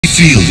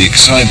Feel the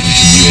excitement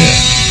in the air.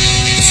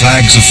 The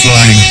flags are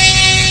flying,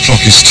 the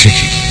clock is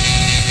ticking,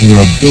 and there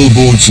are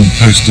billboards and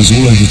posters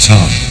all over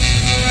town.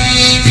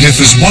 But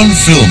if there's one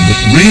film that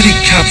really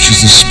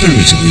captures the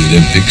spirit of the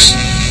Olympics,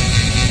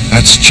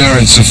 that's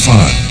Chariots of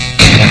Fire.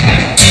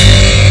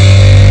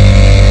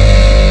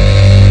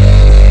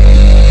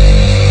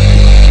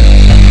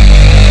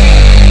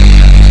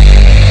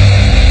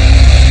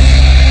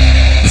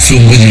 The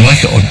film, whether you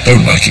like it or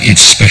don't like it,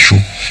 it's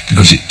special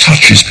because it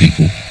touches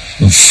people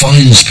and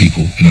finds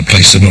people in a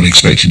place they're not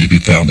expecting to be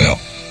found out.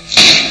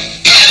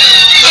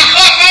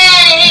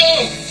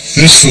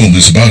 This film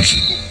is about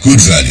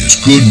good values,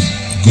 good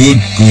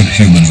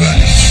human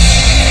values.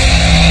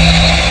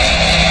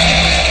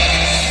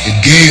 It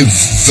gave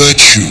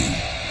virtue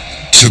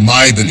to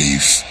my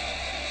belief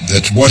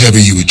that whatever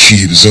you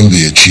achieve is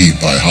only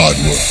achieved by hard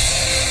work.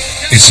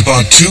 It's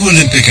about two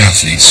Olympic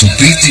athletes who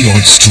beat the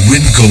odds to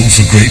win gold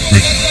for Great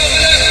Britain.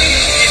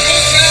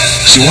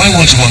 So I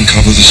want to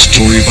uncover the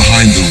story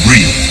behind the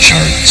real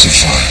Chariots of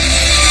Fire.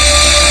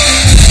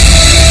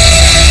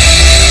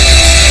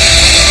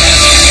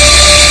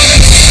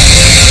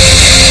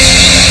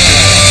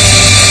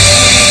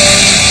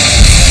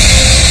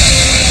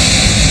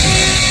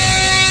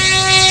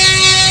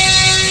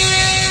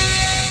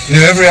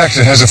 You know, every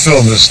actor has a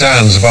film that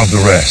stands above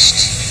the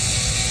rest.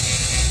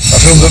 A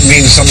film that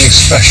means something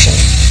special,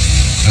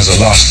 has a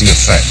lasting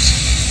effect.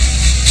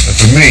 And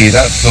for me,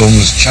 that film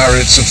was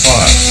Chariots of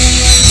Fire.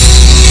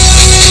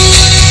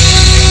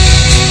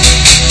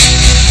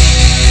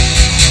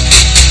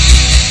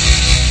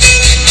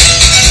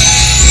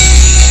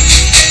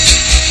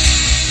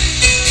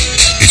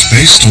 It's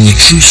based on the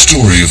true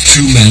story of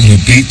two men who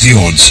beat the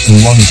odds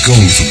and won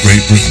gold for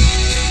Great Britain.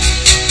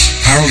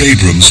 Harold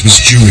Abrams was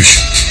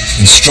Jewish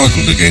and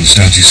struggled against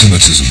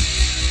anti-Semitism.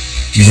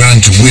 He ran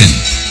to win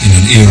in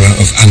an era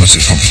of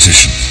amateur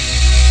competition.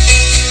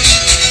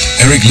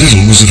 Eric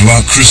Liddell was a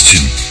devout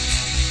Christian.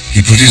 He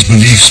put his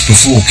beliefs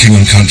before king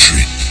and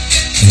country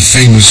and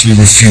famously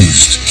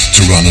refused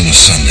to run on a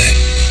Sunday.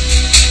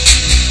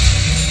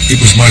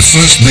 It was my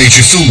first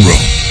major film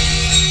role.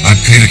 I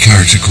played a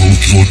character called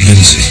Lord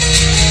Lindsay.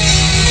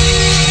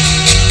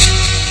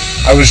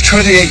 I was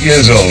 28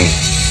 years old.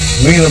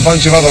 Me and a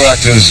bunch of other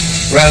actors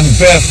ran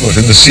barefoot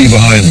in the sea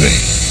behind me.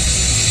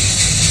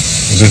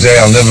 It was a day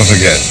I'll never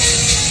forget.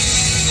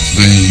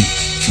 The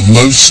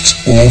most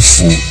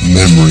awful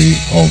memory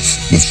of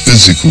the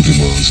physical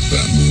demands of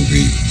that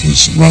movie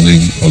was running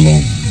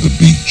along the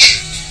beach.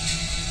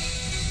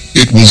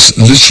 It was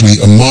literally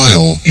a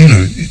mile. You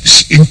know,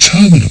 it's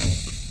interminable.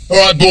 All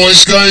right,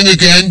 boys, going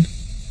again.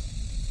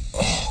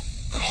 Oh,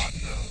 God,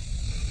 no.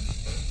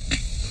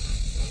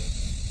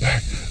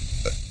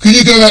 Can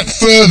you go back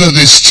further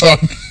this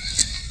time?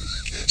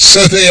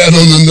 So they had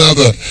on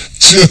another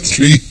 200 or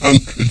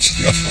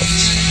 300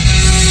 yards.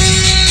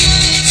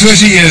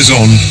 30 years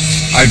on,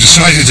 I've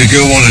decided to go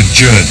on a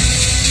journey.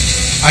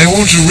 I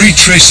want to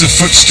retrace the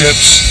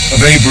footsteps of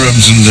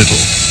Abrams and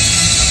Liddell.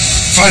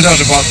 Find out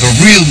about the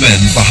real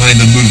men behind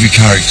the movie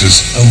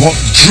characters and what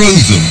drove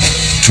them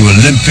to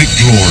Olympic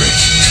glory.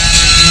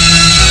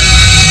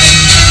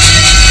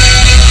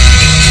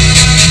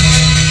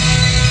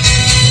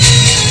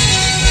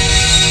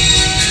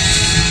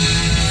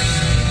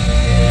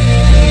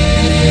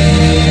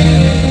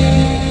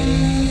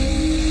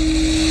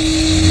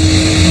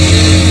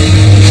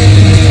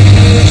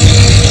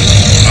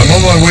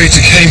 To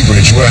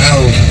Cambridge, where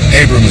Harold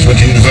Abrams went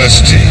to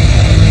university.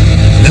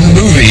 And in the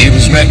movie, he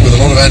was met with a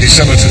lot of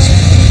anti-Semitism.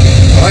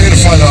 And I'm going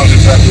to find out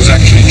if that was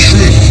actually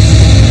true.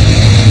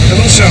 And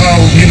also how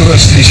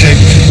university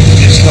shaped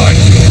his life.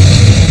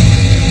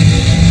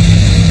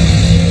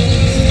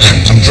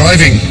 I'm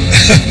driving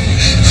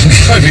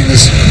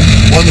this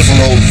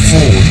wonderful old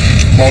Ford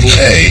Model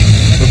A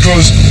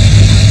because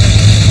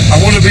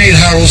I want to be in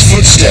Harold's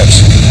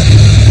footsteps.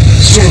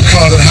 The sort of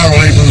car that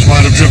Harold Abrams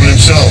might have driven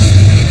himself.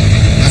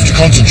 I have to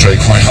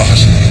concentrate quite hard.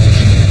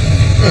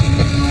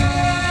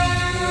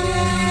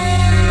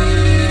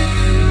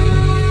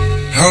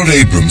 Harold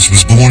Abrams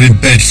was born in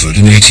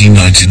Bedford in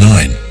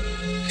 1899.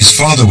 His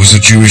father was a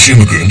Jewish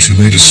immigrant who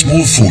made a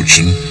small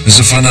fortune as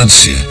a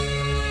financier.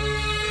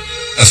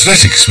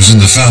 Athletics was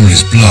in the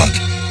family's blood.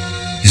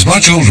 His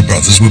much older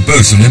brothers were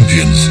both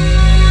Olympians.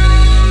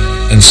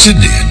 And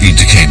Sydney had been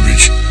to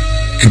Cambridge,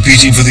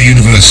 competing for the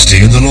university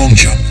in the long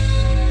jump.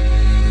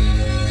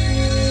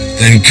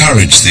 They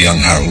encouraged the young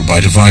Harold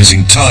by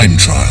devising time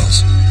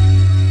trials.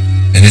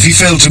 And if he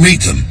failed to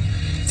meet them,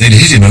 they'd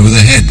hit him over the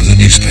head with a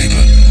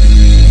newspaper.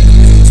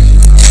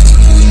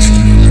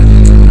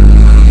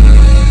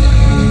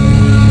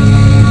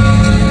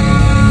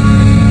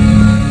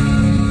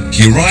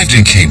 He arrived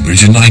in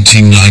Cambridge in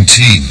 1919,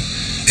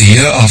 a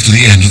year after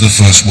the end of the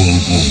First World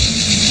War.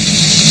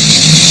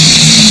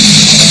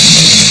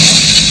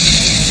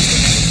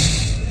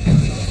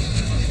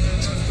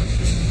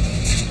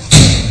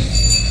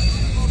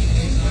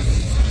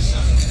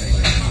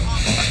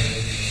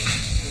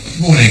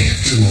 Morning.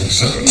 Good morning,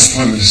 sir. An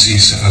appointment to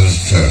see Sir Alan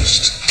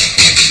first.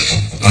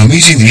 I'm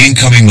meeting the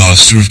incoming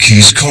master of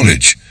Caius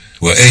College,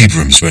 where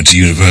Abrams went to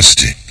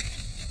university.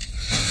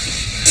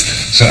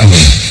 Sir Alan,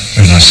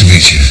 very nice to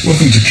meet you.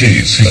 Welcome to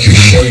Keys. Thank you.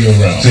 Show you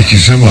around. Thank you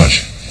so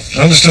much.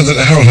 I understand that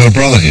Harold had a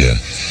brother here.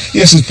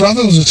 Yes, his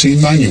brother was at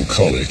Emmanuel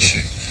College.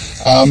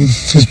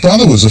 His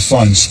brother was a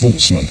fine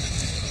sportsman,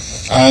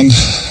 and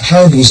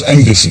Harold was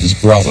envious of his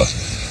brother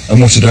and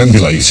wanted to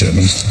emulate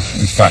him and,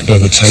 in fact,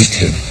 overtake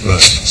him.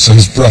 Right. So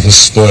his brother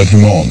spurred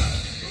him on.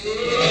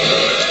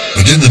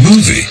 But in the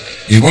movie,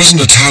 it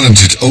wasn't a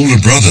talented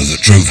older brother that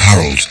drove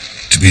Harold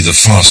to be the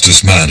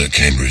fastest man at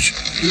Cambridge.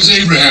 Who's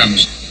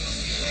Abrahams?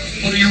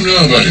 What do you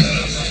know about him?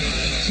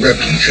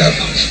 Repton chap.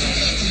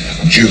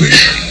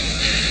 Jewish.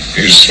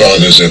 His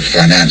father's a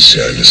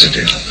financier in the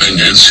city.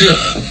 Financier?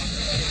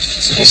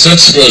 What's that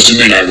supposed to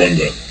mean, I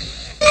wonder?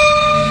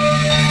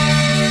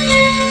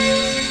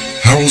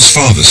 Harold's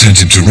father sent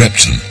him to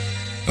Repton,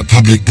 a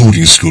public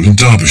boarding school in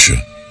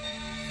Derbyshire.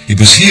 It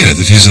was here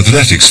that his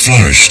athletics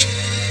flourished,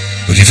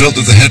 but he felt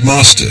that the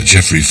headmaster,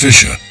 Geoffrey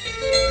Fisher,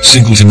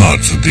 singled him out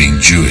for being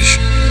Jewish.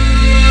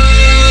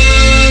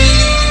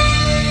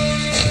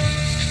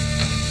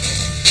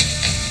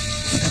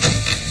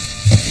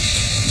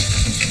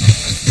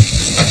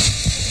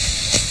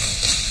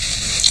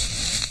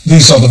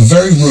 These are the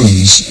very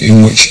rooms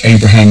in which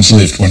Abrahams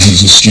lived when he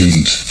was a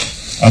student,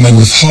 and they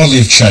would hardly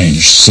have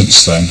changed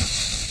since then.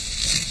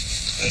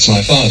 That's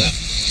my father,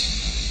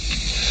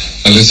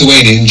 a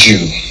Lithuanian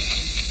Jew.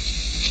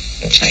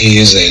 He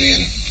is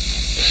alien.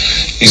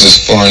 He's as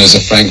foreign as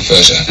a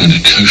Frankfurter. And a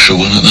kosher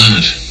one at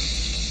that.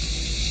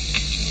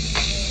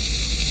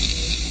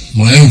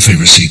 My own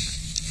favourite scene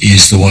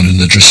is the one in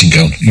the dressing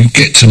gown. You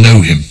get to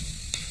know him.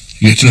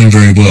 You get to know him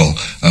very well.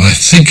 And I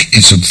think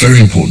it's a very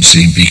important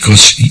scene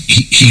because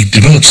he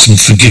develops some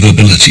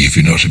forgivability, if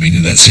you know what I mean,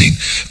 in that scene.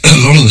 A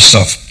lot of the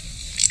stuff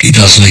he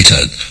does later,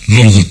 a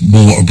lot of the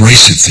more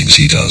abrasive things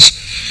he does,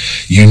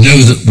 you know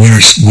that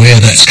where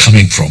that's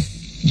coming from.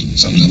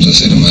 Sometimes I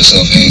say to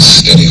myself, hey,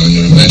 steady on,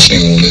 you're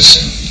imagining all this.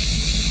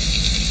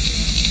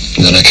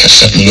 And then I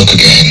catch that look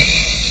again.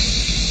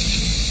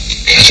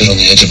 Catch it on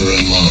the edge of her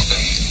own mark.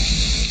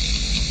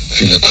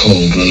 Feel a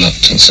cold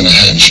reluctance in a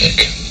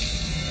handshake.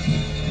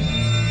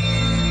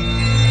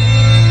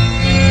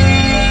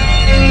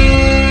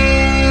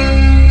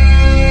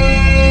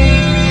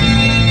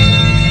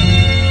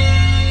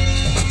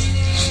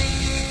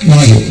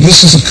 Nigel,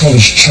 this is a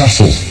college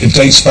chapel. It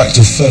dates back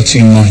to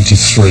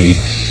 1393.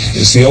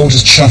 It's the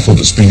oldest chapel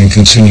that's been in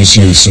continuous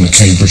use in a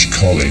Cambridge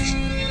college.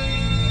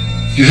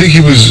 Do you think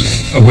he was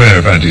aware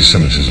of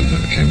anti-Semitism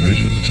at Cambridge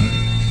at the time?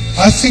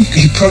 I think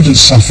he probably didn't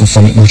suffer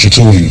from it much at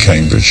all in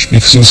Cambridge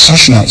because he was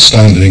such an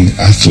outstanding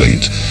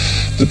athlete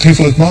that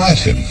people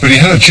admired him. But he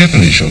had a chip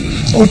on his shoulder.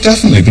 Oh,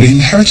 definitely, but he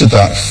inherited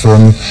that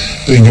from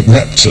being at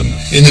Repton.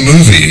 In the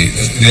movie,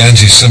 the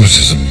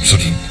anti-Semitism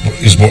sort of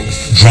is what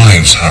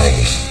drives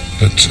Harold.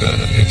 But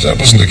if that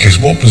wasn't the case,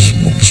 what was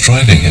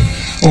driving him?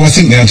 Oh, I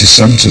think the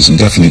anti-Semitism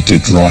definitely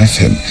did drive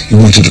him. He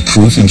wanted to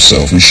prove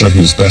himself and show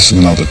he was better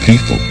than other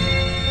people.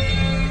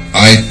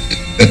 I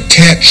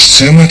attached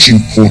so much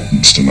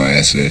importance to my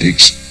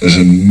athletics as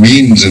a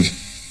means of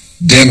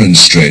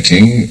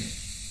demonstrating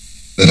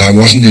that I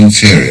wasn't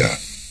inferior.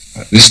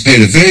 This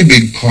played a very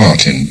big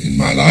part in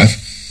my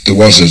life. There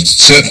was a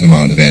certain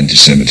amount of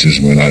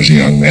anti-Semitism when I was a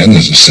young man.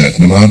 There's a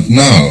certain amount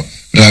now.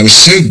 But I was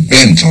so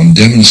bent on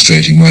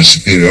demonstrating my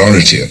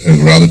superiority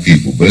over other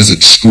people, both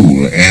at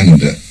school and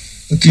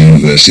at the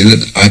university,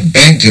 that I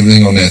banked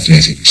everything on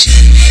athletics.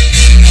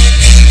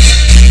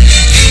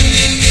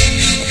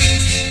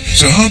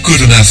 So how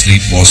good an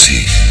athlete was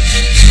he?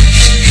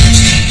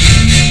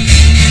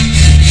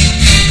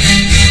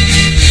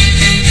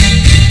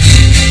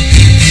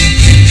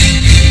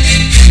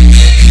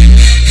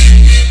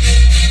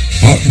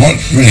 What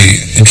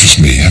really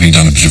interests me, having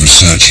done a bit of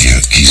research here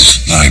at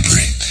Keys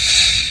Library,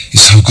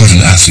 is how good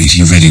an athlete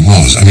he really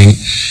was. I mean,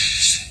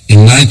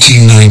 in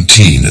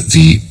 1919 at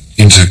the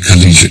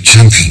Intercollegiate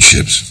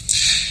Championships,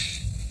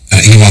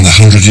 he won the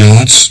 100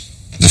 yards,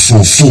 the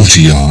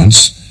 440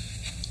 yards,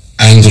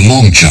 and the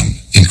long jump.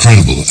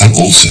 Incredible. And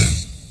also,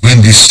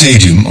 Wembley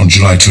Stadium on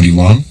July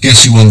 21,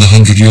 guess who won the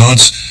 100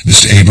 yards?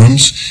 Mr.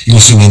 Abrams. He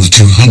also won the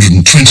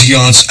 220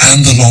 yards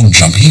and the long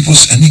jump. He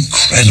was an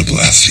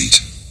incredible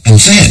athlete. And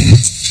then,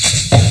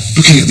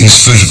 looking at these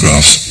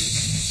photographs,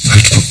 I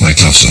have to put my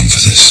gloves on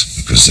for this,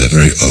 because they're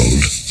very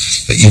old.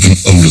 They're even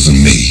older than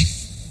me.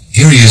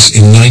 Here he is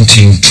in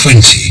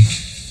 1920,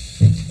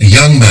 a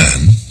young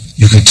man.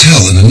 You can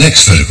tell in the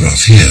next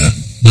photograph here,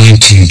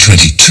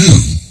 1922,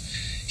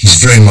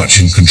 he's very much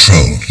in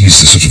control.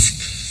 He's the sort of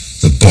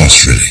the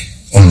boss, really,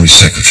 honorary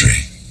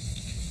secretary.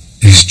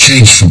 And he's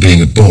changed from being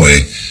a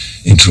boy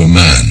into a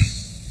man.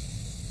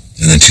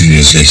 And then 2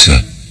 years later,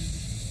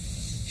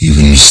 he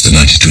wins the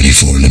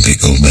 1924 Olympic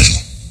gold medal.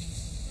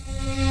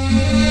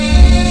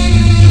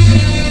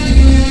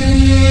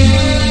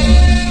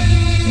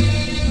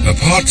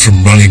 Apart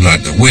from running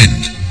like the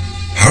wind,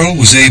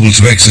 Harold was able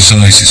to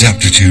exercise his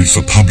aptitude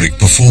for public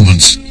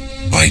performance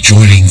by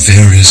joining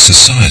various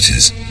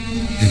societies.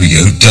 Here we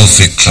go,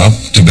 Delphic Club,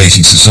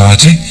 Debating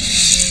Society.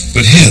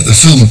 But here, the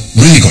film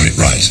really got it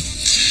right.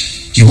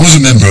 He was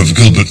a member of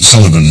Gilbert and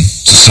Sullivan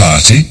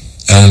Society,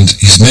 and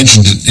he's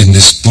mentioned it in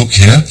this book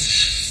here.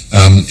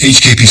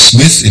 H.K.P.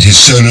 Smith in his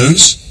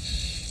solos,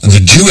 and the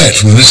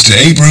duet with Mr.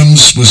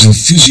 Abrams was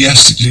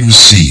enthusiastically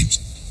received.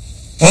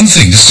 One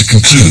thing, just to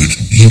conclude,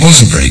 he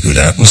wasn't very good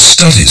at was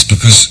studies,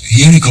 because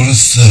he only got a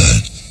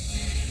third.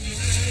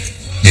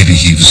 Maybe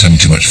he was having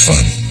too much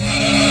fun.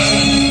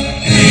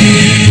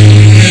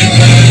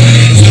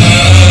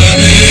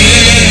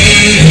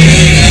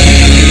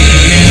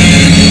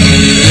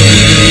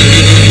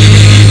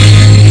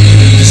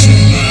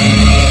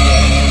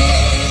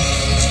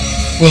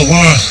 Well,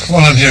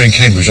 while I'm here in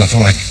Cambridge, I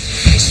thought I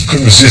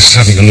couldn't resist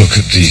having a look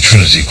at the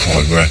Trinity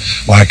Quad, where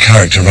my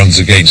character runs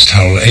against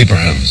Harold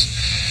Abrahams.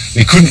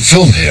 We couldn't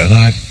film here, and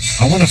I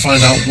want to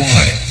find out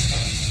why.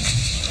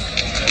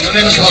 Your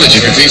name of college,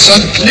 if you please,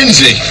 son?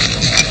 Lindsay.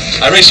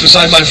 I raced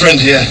beside my friend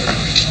here.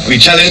 We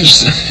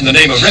challenged in the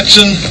name of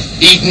Repton,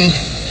 Eton,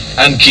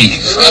 and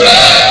Keys.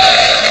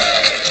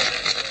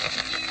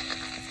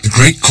 The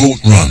Great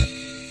Court Run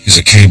is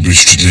a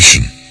Cambridge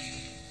tradition.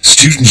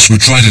 Students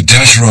would try to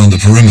dash around the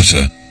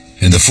perimeter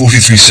in the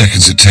 43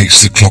 seconds it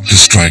takes the clock to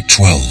strike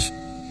 12.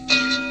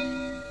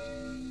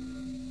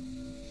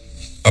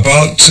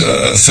 About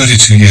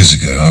 32 years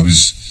ago, I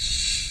was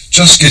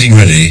just getting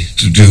ready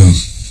to do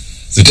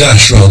the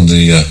dash around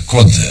the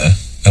quad there,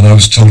 and I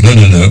was told,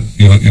 no,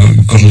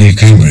 you've got to leave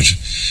Cambridge.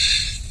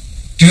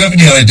 Do you have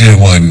any idea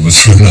why we were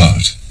thrown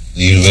out?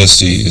 The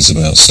university is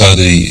about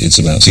study, it's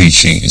about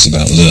teaching, it's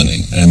about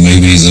learning. And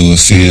maybe there were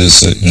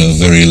fears that, a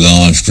very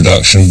large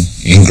production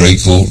in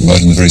Great Court, right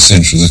in the very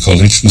centre of the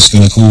college, was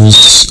going to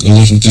cause a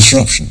lot of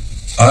disruption.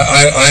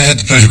 I had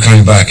the pleasure of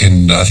coming back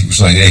in, I think it was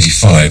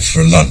 1985,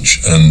 for a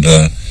lunch, and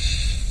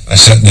I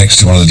sat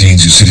next to one of the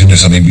deans who said,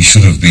 something, we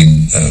should have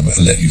been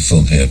let you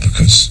film here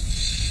because,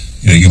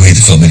 you made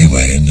the film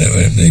anyway, and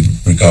they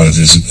regarded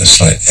it as a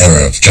slight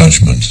error of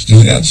judgment. Do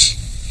you think that's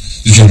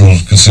the general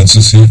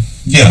consensus here?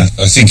 Yeah,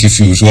 I think if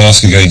you were to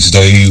ask again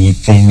today, you would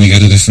probably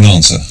get a different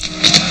answer.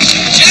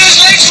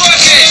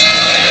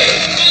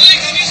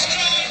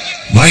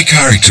 My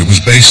character was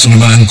based on a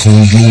man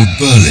called Lord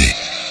Burleigh,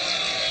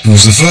 who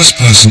was the first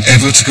person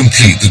ever to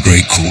complete the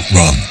Great Court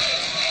Run.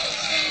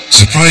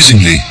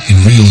 Surprisingly, in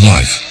real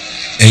life,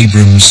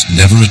 Abrams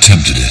never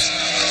attempted it.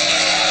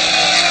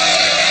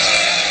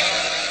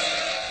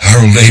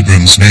 Harold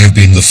Abrams may have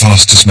been the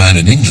fastest man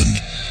in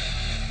England,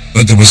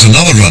 but there was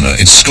another runner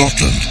in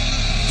Scotland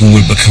who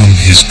would become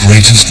his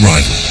greatest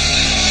rival.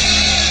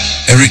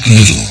 Eric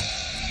Liddell,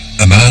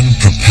 a man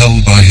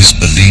propelled by his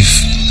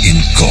belief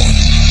in God.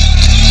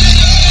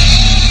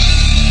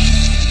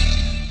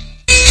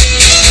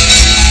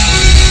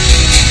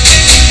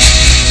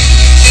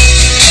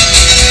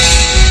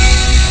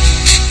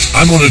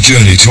 I'm on a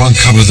journey to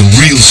uncover the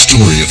real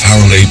story of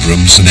Harold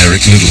Abrams and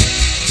Eric Liddell,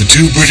 the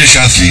two British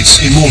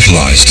athletes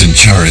immortalised in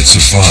Chariots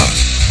of Fire.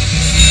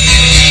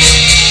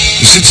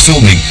 Since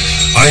filming,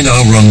 I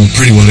now run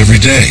pretty well every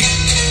day,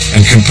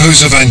 and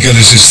composer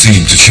Vangelis'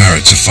 theme to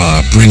Chariots of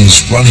Fire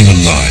brings running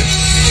alive.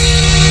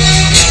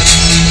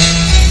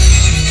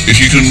 If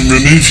you can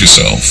remove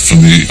yourself from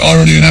the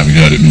irony and having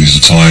heard it millions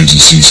of times and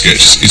seen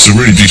sketches, it's a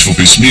really beautiful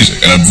piece of music,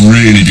 and a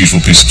really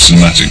beautiful piece of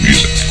cinematic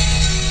music,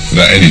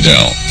 without any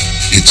doubt.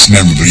 It's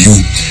memorable.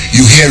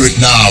 You hear it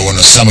now on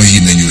a summer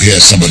evening, you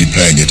hear somebody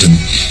playing it, and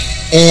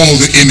all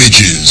the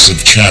images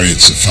of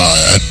Chariots of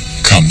Fire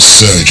come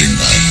surging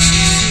back.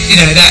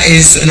 That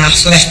is an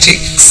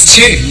athletics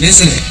tune,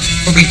 isn't it?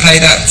 Probably play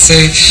that to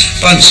a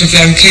bunch of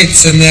young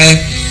kids and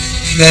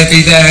they'll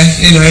be there,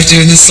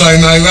 doing the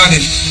slow-mo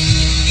running.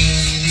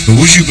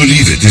 But would you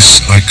believe it,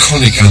 this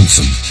iconic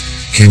anthem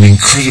came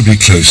incredibly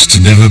close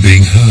to never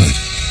being heard.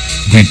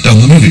 We'd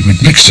done the movie,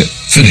 we'd mixed it,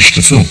 finished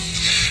the film,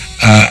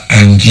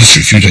 and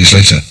literally a few days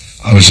later,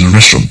 I was in a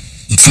restaurant.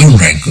 The phone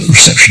rang at the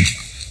reception,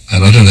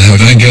 and I don't know how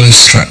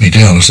Vangelis tracked me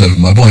down. I was there with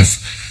my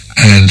wife,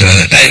 and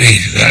Davey,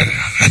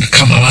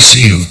 come, I must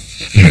see you.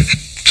 Anyway,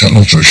 cut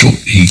long story short,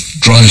 he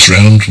drives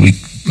round. We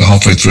were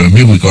halfway through a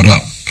meal. We got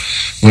up,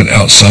 went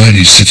outside.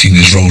 He's sitting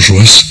in his Rolls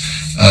Royce,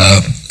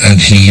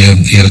 and he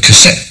had a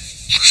cassette.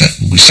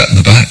 We sat in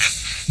the back.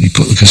 He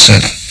put the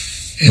cassette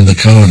in the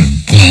car, and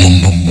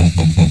boom, boom, boom,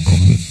 boom, boom,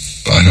 boom.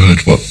 I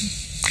heard what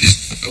is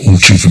all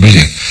too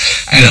familiar,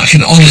 and I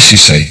can honestly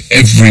say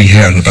every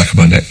hair on the back of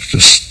my neck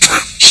just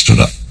stood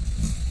up.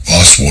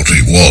 Asked what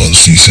it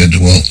was, he said,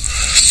 well,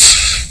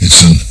 it's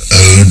an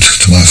ode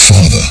to my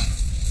father,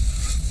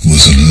 who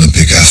was an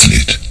Olympic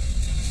athlete.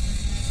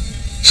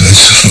 So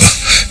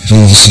it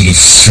all sort of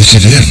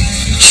fitted in.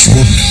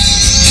 Extraordinary.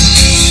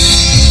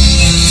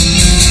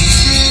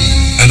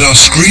 And our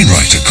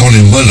screenwriter,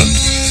 Colin Welland,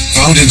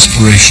 found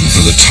inspiration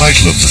for the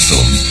title of the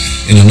film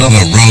in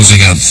another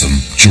rousing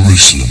anthem,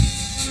 Jerusalem.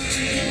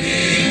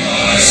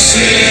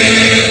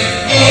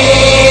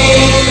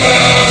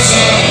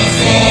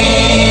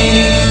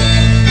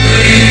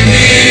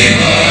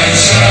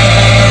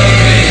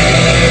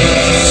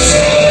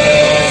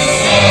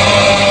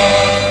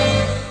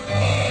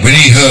 When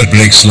he heard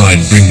Blake's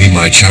line, "Bring me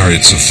my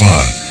chariots of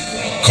fire,"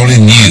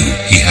 Colin knew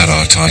he had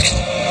our title.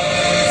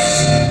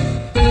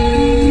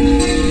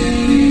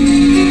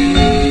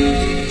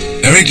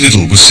 Eric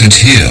Liddell was sent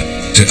here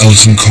to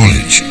Elton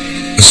College,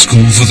 a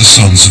school for the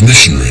sons of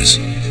missionaries.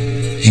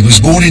 He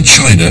was born in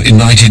China in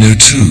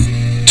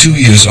 1902, 2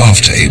 years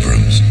after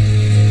Abrams.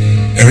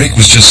 Eric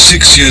was just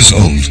 6 years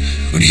old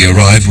when he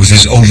arrived with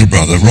his older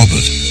brother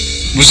Robert.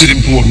 Was it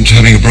important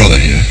having a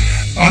brother here?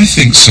 I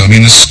think so. I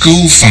mean, the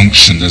school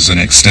functioned as an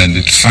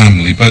extended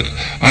family, but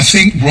I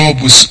think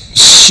Rob was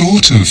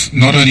sort of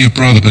not only a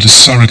brother, but a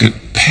surrogate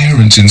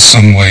parent in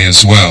some way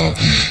as well.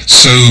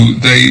 So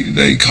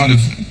they kind of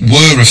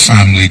were a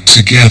family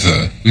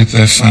together with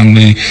their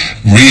family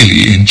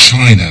really in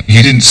China.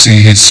 He didn't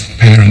see his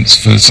parents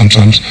for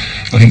sometimes,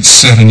 I think,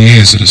 7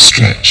 years at a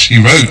stretch. He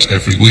wrote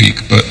every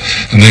week,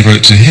 and they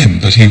wrote to him,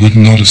 but he would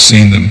not have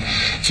seen them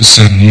for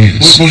 7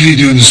 years. What did he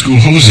do in the school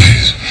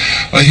holidays?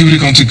 He would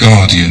have gone to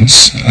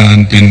Guardians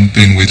and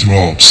been with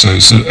Rob. So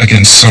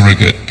again,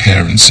 surrogate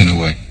parents in a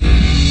way.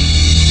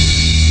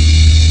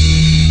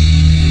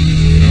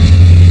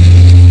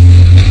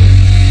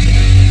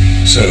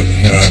 So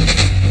here I'm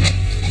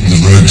in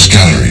the Rogues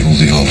Gallery, all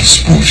the old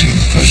sporting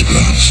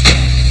photographs.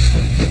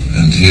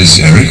 And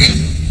here's Eric,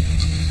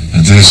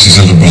 and there's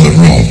his older brother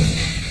Rob,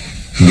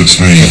 who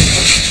looks very,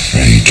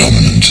 very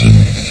dominant and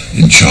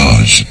in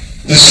charge.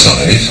 This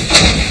side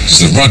is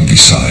the rugby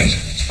side,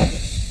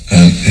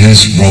 and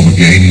here's Rob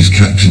again, he's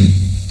captain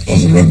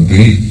of the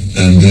rugby,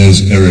 and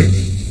there's Eric.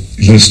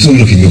 He's still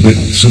looking a bit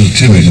sort of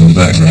timid in the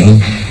background,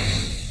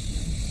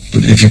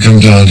 but if you come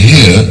down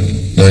here,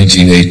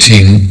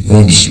 1918,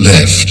 Rob's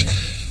left,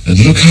 and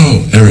look how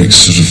Eric's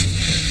sort of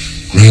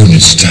grown in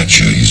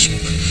stature. He's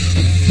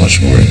much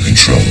more in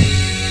control.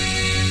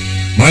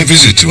 My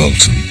visit to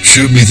Elton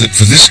showed me that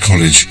for this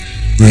college,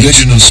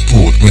 religion and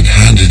sport went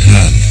hand in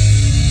hand.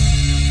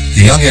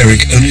 The young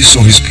Eric only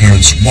saw his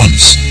parents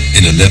once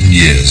in 11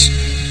 years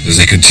as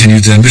they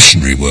continued their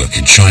missionary work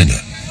in China.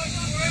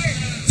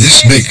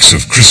 This mix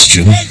of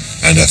Christian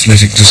and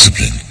athletic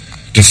discipline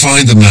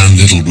defined the man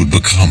Liddell would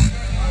become.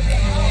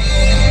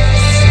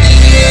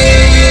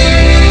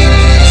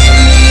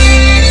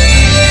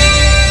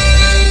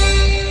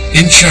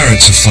 In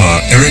Chariots of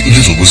Fire, Eric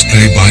Liddell was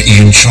played by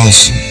Ian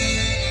Charlson,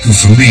 who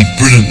for me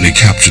brilliantly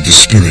captured the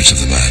spirit of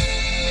the man.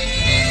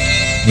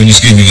 When he's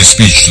giving a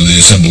speech to the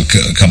assembled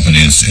company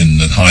in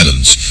the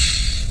Highlands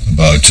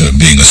about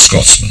being a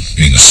Scotsman,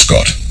 being a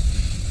Scot,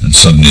 and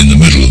suddenly in the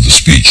middle of the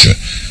speech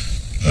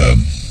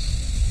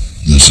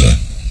there's a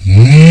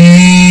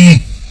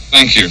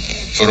Thank you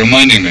for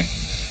reminding me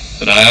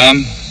that I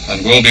am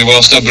and will be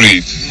whilst I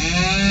breathe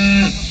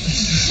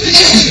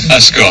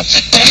a Scot.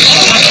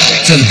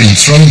 Instead of being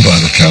thrown by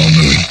the cow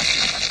mooing,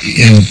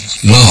 Ian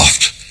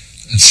laughed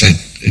and said,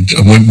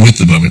 I went with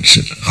the moment,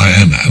 said, I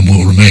am and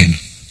will remain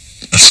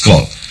a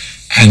Scot.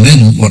 And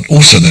then what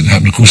also then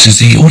happened, of course, is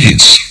the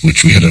audience,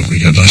 which we had a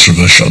nice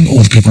reverse shot, and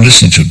all the people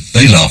listening to him,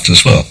 they laughed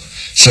as well.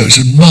 So it's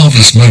a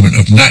marvellous moment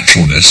of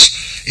naturalness,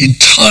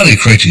 entirely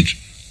created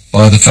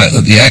by the fact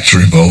that the actor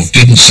involved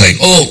didn't say,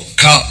 oh,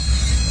 cut.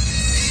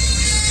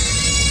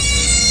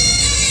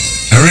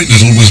 Eric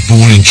Liddell was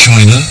born in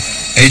China,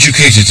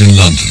 educated in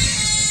London,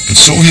 but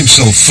saw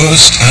himself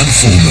first and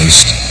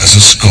foremost as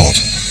a Scot.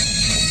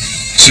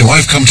 So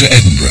I've come to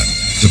Edinburgh,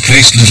 the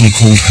place Liddell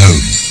called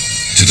home,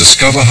 to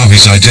discover how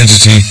his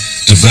identity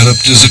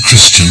developed as a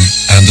Christian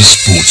and a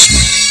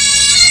sportsman.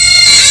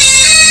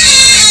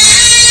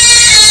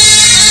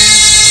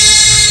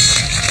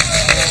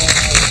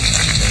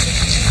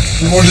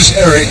 What does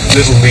Eric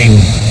Liddell mean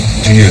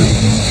to you?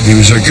 He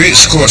was a great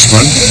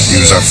Scotsman. He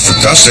was a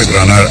fantastic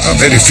runner, a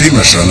very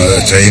famous runner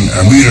at the time,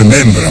 and we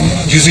remember him.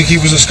 Do you think he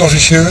was a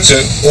Scottish hero?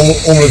 So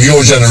all of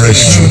your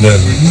generation would know.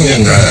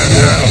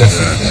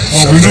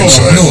 Well, we know.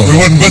 We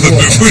weren't with him,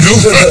 but we know.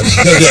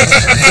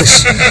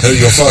 No,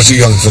 you're far too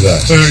young for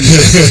that. Can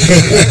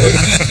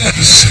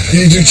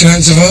you do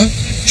Chariots of Fire?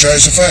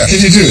 Chariots of Fire.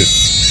 Can you do it?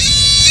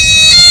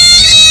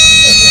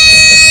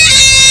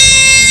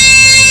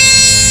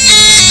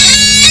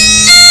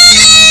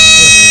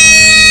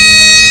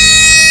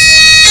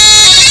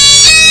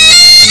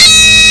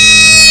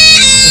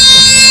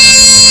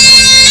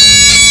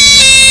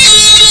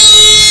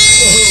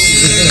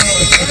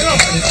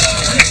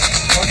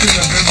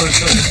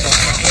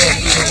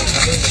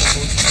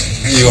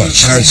 You got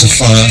Chariots of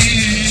Fire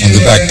on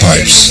the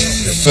bagpipes.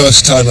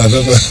 First time I've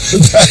ever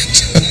heard that.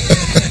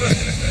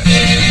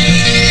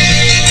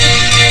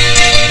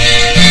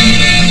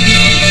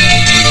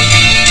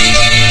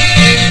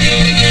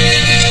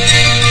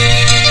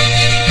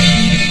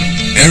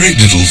 Eric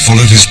Liddell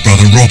followed his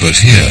brother Robert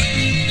here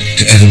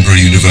to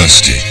Edinburgh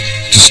University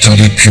to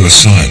study pure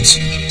science.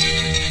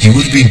 He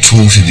would have been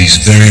taught in these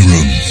very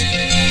rooms.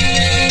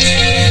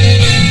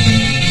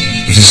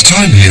 But his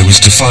time here was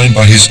defined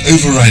by his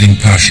overriding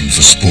passion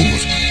for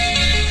sport.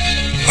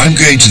 I'm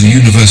going to the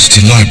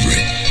university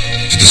library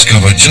to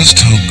discover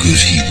just how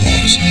good he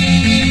was.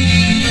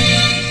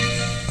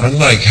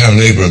 Unlike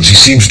Harold Abrams, he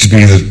seems to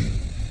be a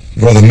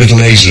rather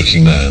middle-aged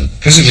looking man,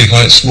 physically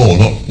quite small,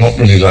 not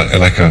really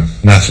like an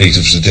athlete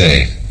of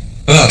today.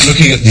 But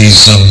looking at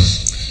these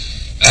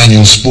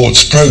annual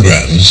sports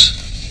programs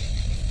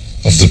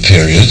of the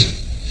period,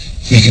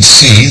 we could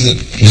see that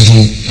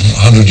Little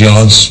 100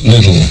 yards,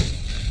 Little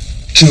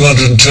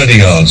 220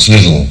 yards,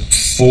 Little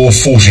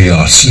 440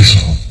 yards,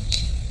 Little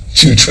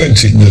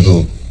 220,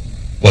 Little,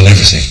 well,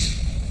 everything.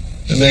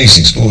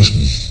 Amazing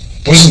sportsman.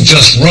 Wasn't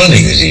just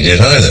running that he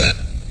did either.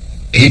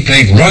 He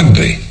played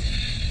rugby.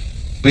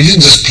 But he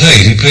didn't just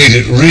play it, he played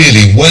it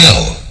really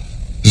well.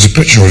 There's a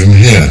picture of him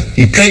here.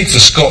 He played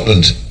for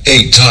Scotland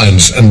 8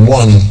 times and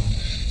won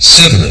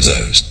 7 of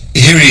those.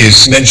 Here he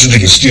is, mentioned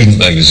in a student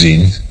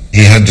magazine.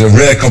 He had a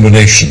rare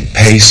combination,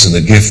 pace and the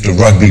gift of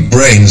rugby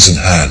brains and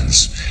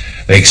hands.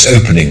 Makes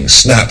openings,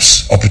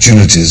 snaps,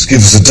 opportunities,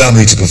 gives the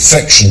dummy to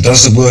perfection,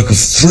 does the work of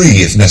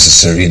 3 if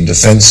necessary in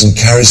defence, and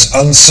carries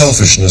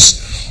unselfishness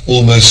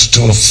almost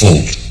to a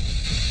fault.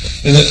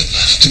 And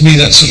to me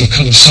that sort of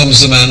kind of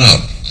sums the man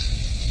up.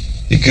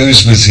 It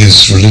goes with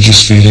his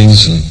religious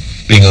feelings, and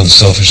being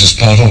unselfish is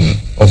part of it,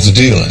 of the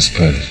deal, I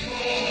suppose.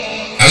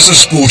 As a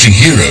sporting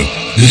hero,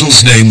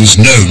 Little's name was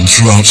known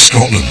throughout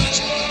Scotland.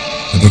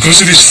 And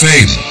because of his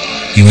fame,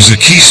 he was a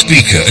key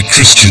speaker at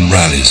Christian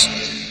rallies.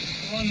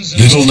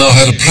 Little now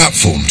had a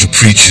platform to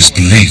preach his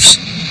beliefs.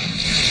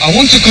 I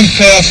want to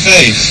compare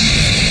faith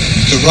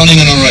to running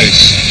in a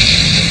race.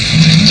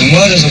 Then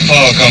where does the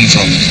power come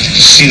from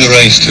to see the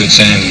race to its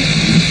end?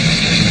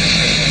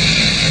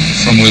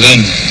 From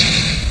within.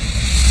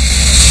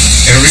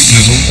 Eric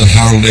Little and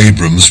Harold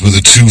Abrahams were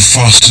the 2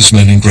 fastest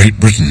men in Great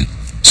Britain,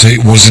 so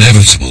it was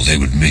inevitable they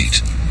would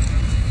meet.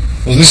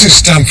 Well, this is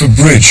Stamford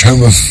Bridge,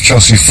 home of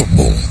Chelsea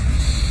football.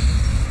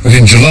 But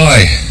in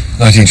July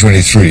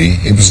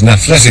 1923, it was an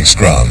athletics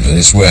ground, and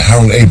it's where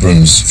Harold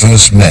Abrahams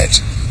first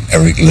met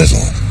Eric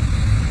Little.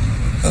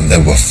 And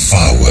there were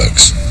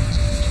fireworks.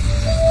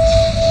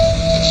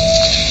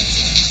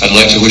 I'd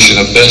like to wish you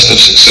the best of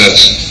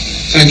success.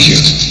 Thank you.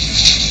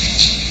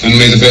 And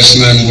may the best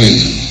man win.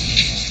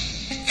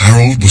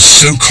 Harold was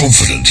so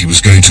confident he was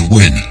going to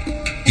win.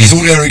 He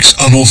thought Eric's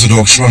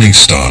unorthodox running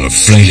style of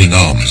flailing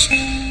arms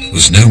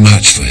was no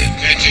match for him.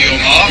 Get to your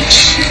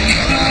marks.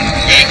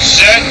 Get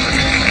set.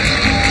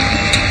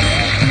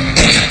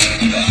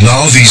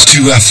 Now these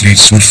 2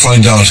 athletes would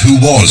find out who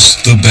was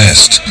the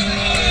best.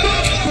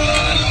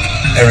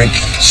 Eric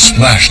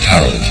smashed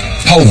Harold,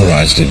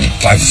 pulverized him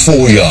by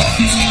 4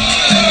 yards.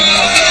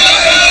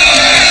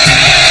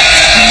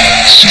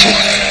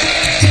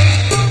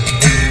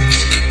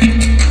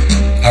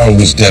 Harold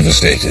was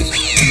devastated.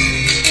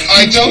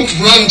 I don't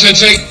run to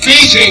take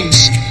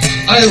beatings.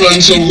 I run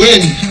to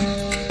win.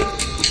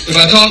 If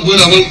I can't win,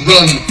 I won't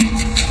run.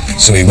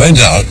 So he went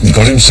out and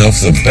got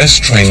himself the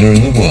best trainer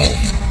in the world.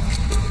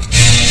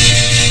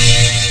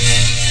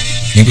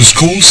 He was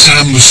called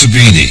Sam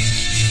Musabini,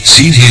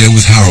 seen here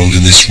with Harold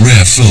in this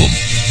rare film.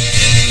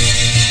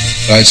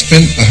 I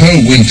spent the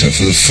whole winter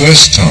for the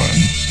first time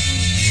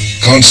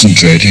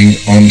concentrating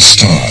on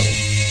style,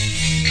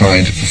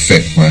 trying to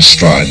perfect my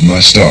stride and my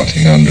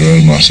starting under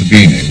old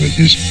Musabini with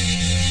his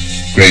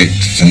great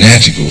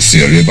fanatical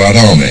theory about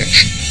arm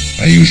action.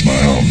 I use my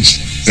arms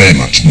very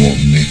much more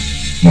than the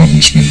modern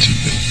sprinter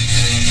do.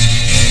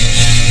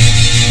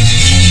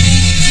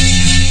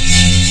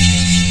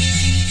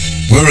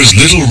 Whereas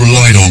Little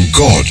relied on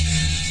God,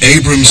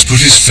 Abrahams put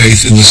his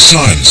faith in the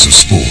science of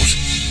sport.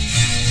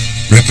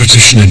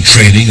 Repetition in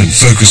training and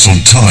focus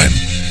on time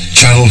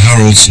channeled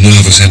Harold's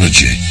nervous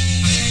energy.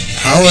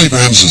 Harold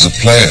Abrahams was a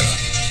player,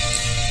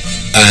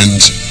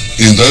 and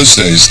in those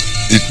days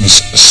it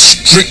was a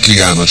strictly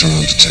amateur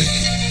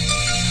undertaking.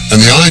 And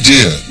the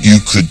idea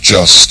you could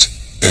just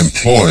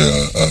employ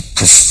a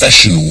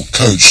professional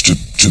coach to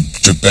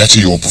better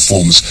your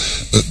performance,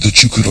 that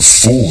you could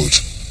afford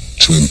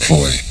to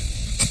employ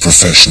a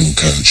professional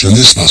coach, and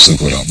this must have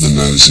got up the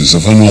noses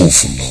of an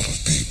awful lot of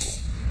people.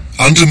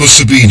 Under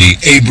Musabini,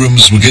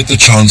 Abrahams would get the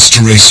chance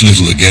to race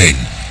Little again,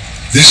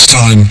 this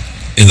time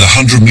in the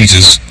 100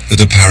 meters at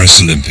the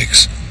Paris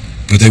Olympics.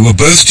 But they were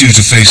both due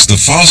to face the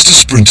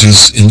fastest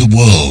sprinters in the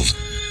world,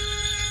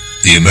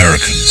 the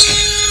Americans.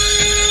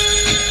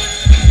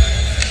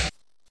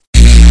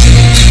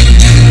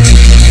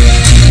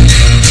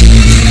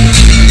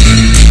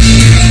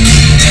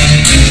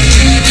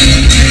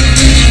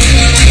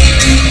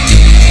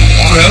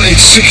 Well,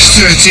 it's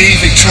 6:30,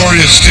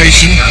 Victoria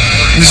Station.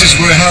 This is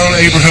where Harold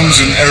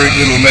Abrahams and Eric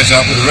Little met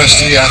up with the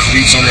rest of the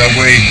athletes on their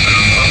way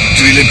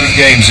to the Olympic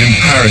Games in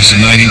Paris in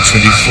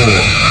 1924.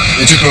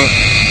 It took a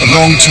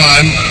long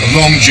time, a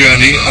long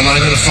journey, and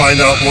I'm going to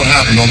find out what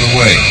happened on the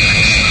way.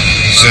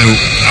 So,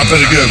 I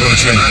better go, I've got a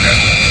train.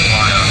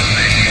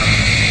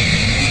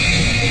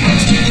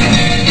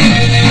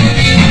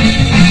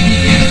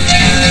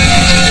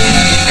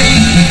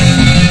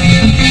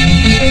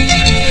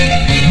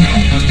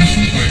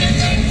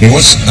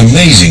 What's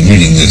amazing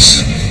reading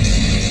this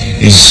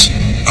is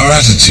our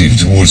attitude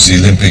towards the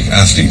Olympic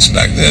athletes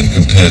back then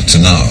compared to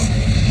now.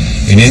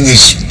 And in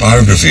this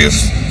biography of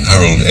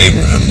Harold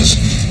Abrahams,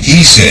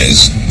 he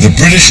says, the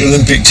British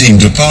Olympic team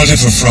departed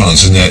for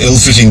France in their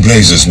ill-fitting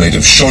blazers made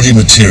of shoddy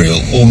material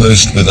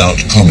almost without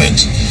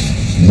comment.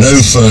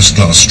 No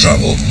first-class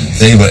travel.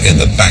 They were in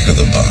the back of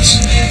the bus.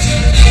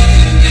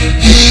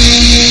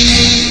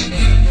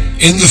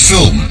 In the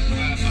film,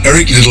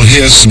 Eric Liddell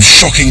hears some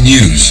shocking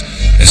news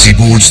as he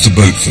boards the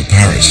boat for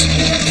Paris.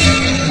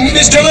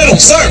 Mr. Liddell,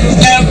 sir,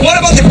 what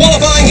about the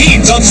qualifying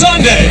heats on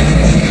Sunday?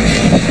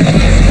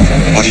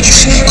 What did you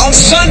say? On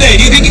Sunday,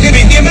 do you think you can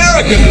beat the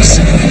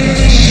Americans?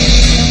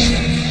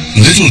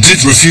 Liddell did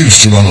refuse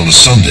to run on a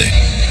Sunday,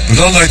 but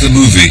unlike the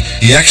movie,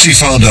 he actually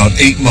found out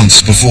 8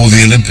 months before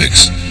the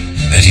Olympics,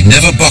 and he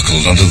never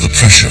buckled under the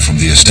pressure from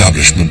the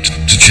establishment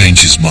to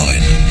change his mind.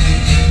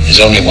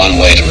 There's only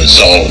one way to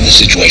resolve the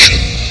situation.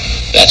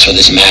 That's for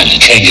this man to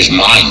change his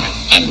mind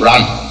and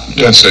run.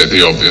 Don't state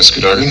the obvious,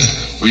 Cadogan.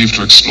 We've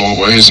to explore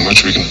ways in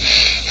which we can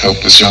help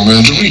this young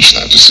man to reach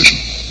that decision.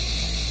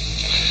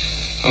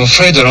 I'm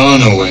afraid there are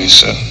no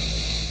ways, sir.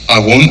 I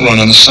won't run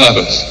on the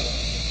Sabbath,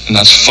 and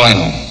that's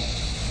final.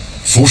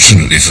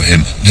 Fortunately for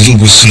him, Liddell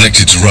was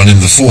selected to run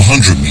in the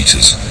 400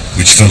 meters,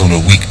 which fell on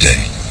a weekday.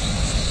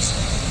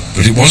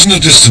 But it wasn't a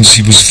distance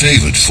he was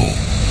favored for.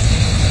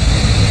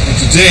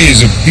 Today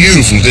is a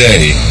beautiful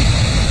day,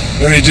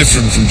 very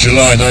different from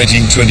July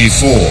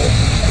 1924.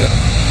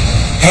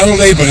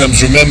 Harold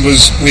Abrahams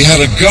remembers we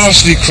had a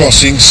ghastly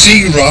crossing,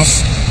 sea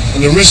rough,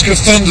 and a risk of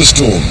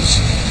thunderstorms.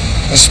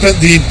 I spent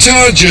the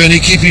entire journey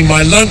keeping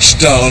my lunch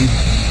down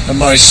and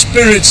my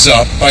spirits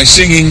up by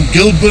singing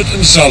Gilbert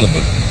and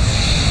Sullivan.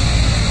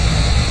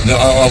 No,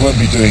 I won't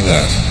be doing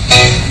that.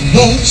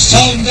 No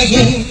sound at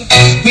all,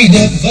 we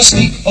never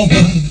speak a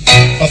word.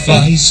 A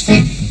fly's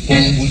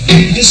footfall would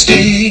be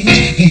distinct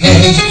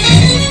because...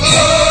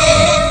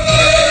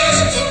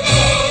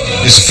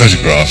 Here's a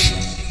photograph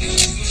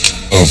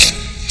of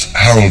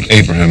Harold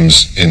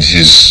Abrahams in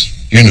his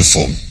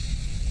uniform.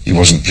 He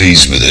wasn't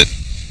pleased with it.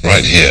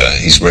 Right here,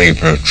 he's wearing a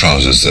pair of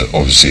trousers that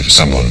obviously for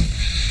someone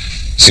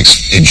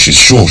 6 inches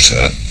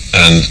shorter,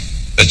 and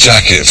a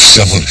jacket for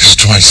someone who's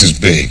twice as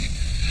big.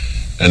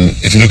 And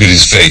if you look at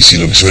his face, he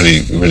looks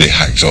really, really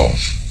hacked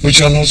off,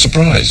 which I'm not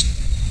surprised.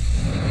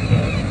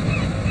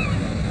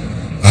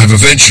 I've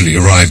eventually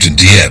arrived in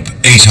Dieppe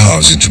 8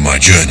 hours into my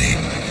journey,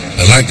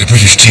 and like the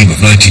British team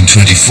of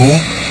 1924,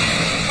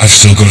 I've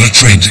still got a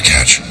train to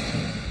catch.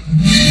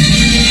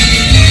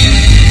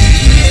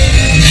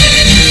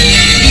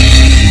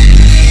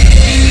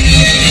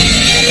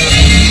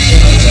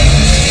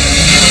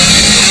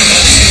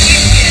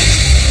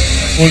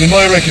 Well, in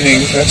my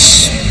reckoning,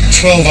 that's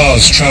 12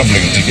 hours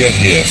travelling to get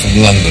here from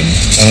London,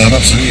 and I'm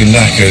absolutely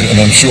knackered, and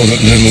I'm sure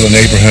that Liddell and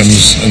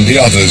Abrahams and the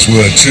others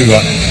were too.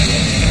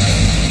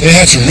 They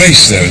had to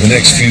race there in the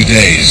next few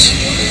days.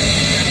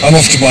 I'm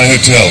off to my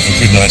hotel for a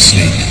good night's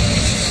sleep.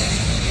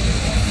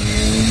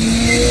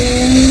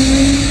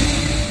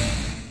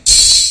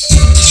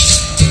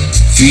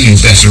 Feeling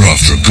better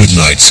after a good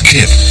night's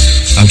kip,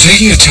 I'm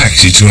taking a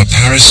taxi to a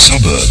Paris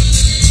suburb.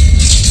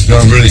 No,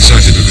 I'm really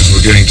excited because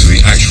we're going to the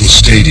actual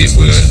stadium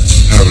where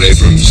Harold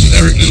Abrahams and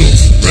Eric Liddell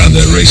ran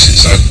their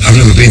races. I've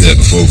never been there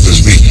before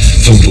because we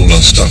filmed all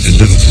our stuff in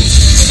Liverpool.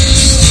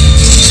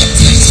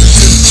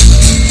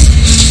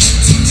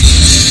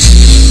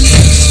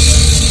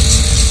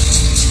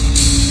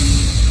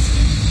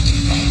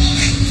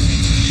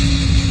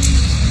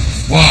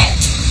 Wow,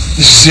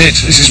 this is it.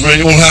 This is where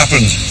it all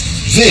happened.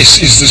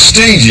 This is the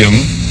stadium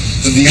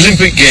that the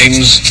Olympic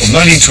Games of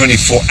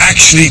 1924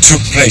 actually took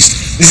place.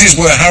 This is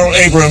where Harold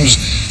Abrahams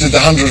did the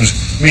 100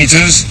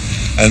 meters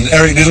and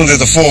Eric Liddell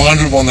did the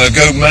 400, won their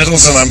gold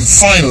medals, and I'm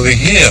finally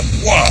here.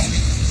 Wow,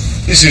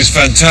 this is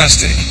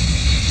fantastic.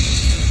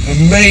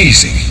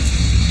 Amazing.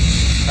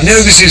 I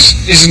know this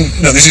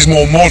is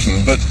more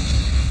modern, but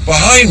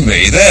behind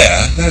me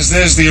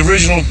there's the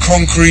original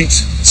concrete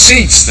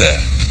seats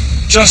there,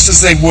 just as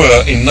they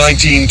were in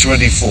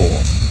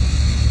 1924.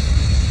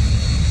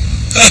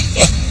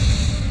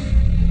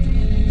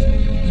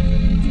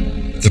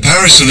 The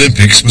Paris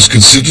Olympics was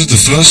considered the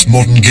first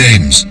modern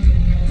games.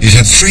 It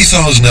had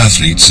 3,000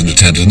 athletes in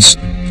attendance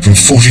from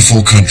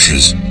 44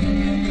 countries,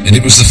 and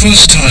it was the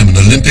first time an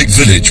Olympic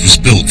village was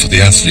built for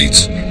the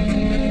athletes.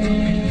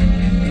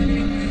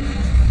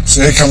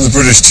 So here come the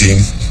British team.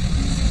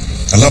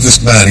 I love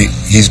this man.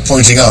 He's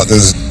pointing out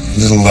there's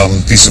a little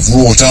piece of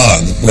wrought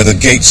iron where the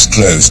gates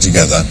close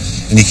together,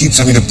 and he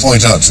keeps having to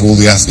point out to all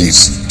the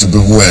athletes to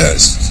beware.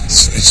 It's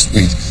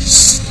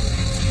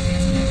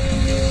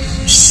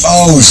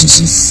thousands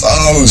and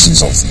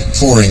thousands of them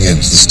pouring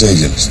into the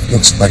stadiums. It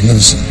looks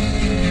magnificent.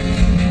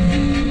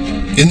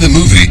 In the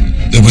movie,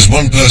 there was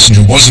one person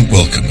who wasn't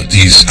welcome at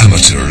these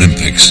amateur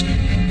Olympics.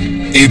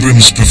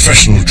 Abrams'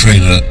 professional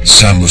trainer,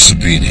 Sam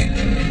Musabini.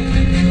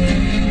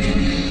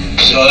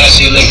 So that's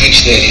the Olympic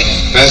Stadium.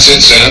 That's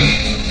it, Sam.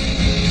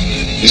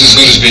 It's as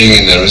good as being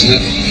in there, isn't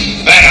it?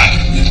 Better!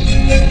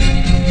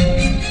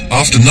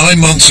 After 9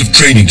 months of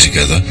training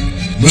together,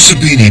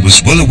 Musabini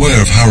was well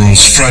aware of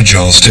Harold's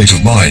fragile state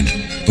of mind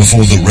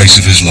before the race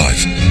of his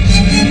life.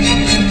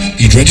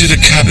 He'd rented a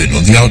cabin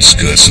on the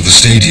outskirts of the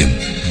stadium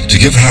to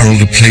give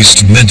Harold a place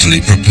to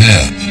mentally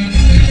prepare.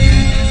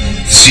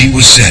 The scene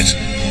was set.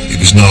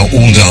 It was now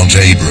all down to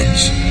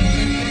Abrams.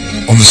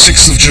 On the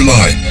 6th of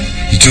July,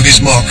 he took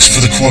his marks for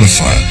the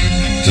qualifier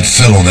that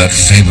fell on that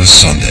famous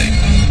Sunday.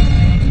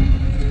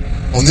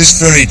 On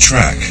this very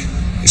track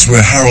is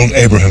where Harold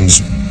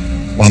Abrahams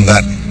won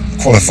that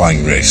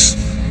qualifying race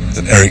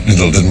that Eric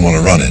Liddell didn't want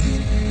to run in,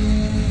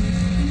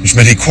 which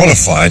meant he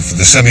qualified for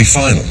the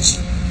semi-finals.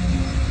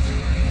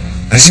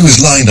 As he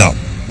was lined up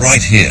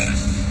right here,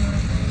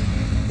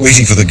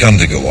 waiting for the gun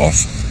to go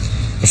off,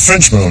 the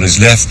Frenchman on his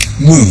left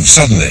moved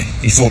suddenly.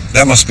 He thought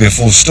that must be a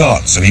false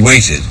start, so he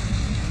waited.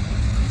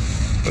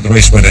 But the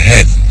race went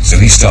ahead, so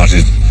he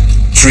started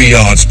 3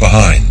 yards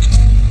behind.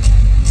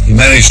 He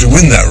managed to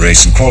win that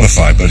race and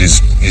qualify, but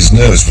his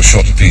nerves were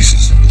shot to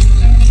pieces.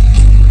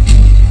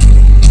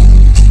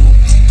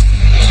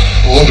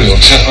 Oh, real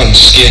chap, I'm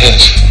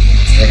scared.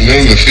 I've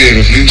known the fear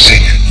of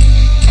losing.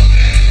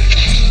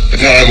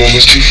 But now I'm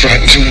almost too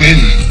frightened to win.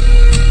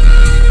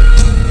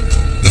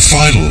 The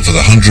final for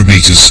the 100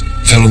 metres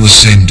fell on the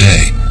same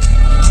day.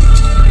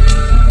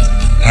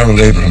 Harold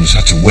Abrahams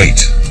had to wait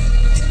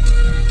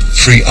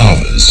 3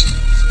 hours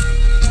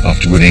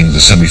after winning the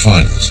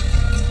semi-finals.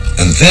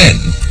 And then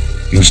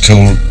he was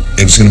told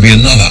it was going to be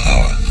another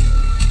hour.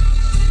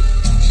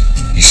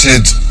 He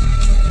said,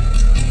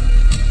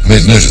 I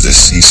made note of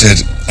this, he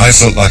said, "I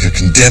felt like a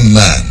condemned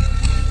man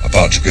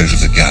about to go to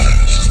the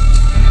gallows."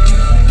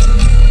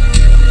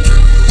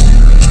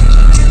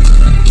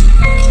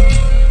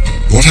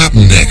 What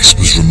happened next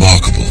was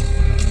remarkable.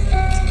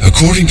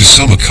 According to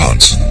some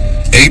accounts,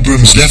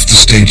 Abrams left the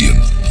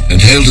stadium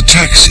and hailed a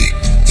taxi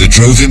that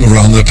drove him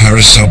around the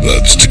Paris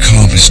suburbs to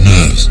calm his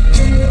nerves.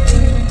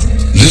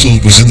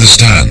 Liddell was in the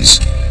stands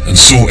and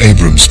saw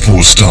Abrams'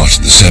 poor start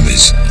in the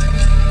semis.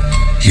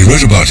 He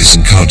wrote about his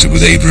encounter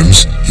with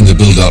Abrams in the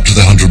build-up to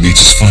the 100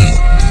 metres final.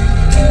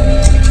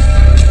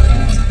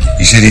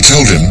 He said he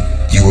told him,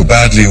 "You were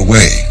badly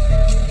away,"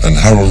 and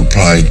Harold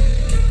replied,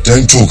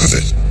 "Don't talk of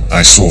it.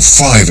 I saw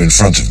 5 in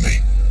front of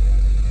me.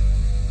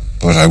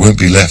 But I won't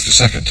be left a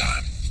second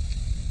time."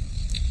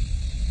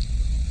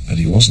 And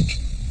he wasn't.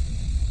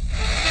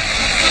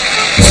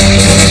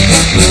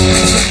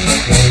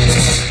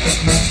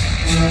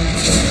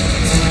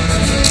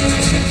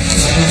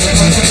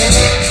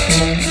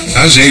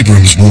 As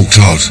Abrams walked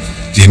out,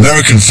 the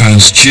American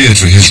fans cheered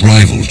for his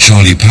rival,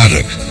 Charlie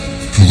Paddock,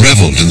 who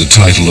revelled in the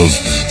title of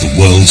the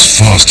world's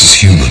fastest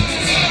human.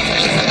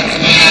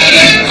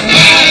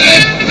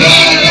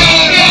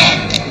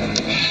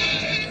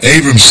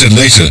 Abrams said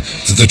later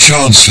that the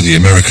chants for the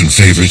American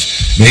favourite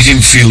made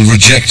him feel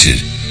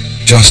rejected,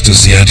 just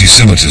as the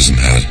anti-Semitism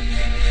had.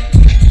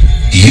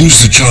 He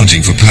used the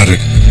chanting for Paddock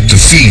to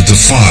feed the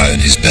fire in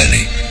his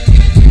belly.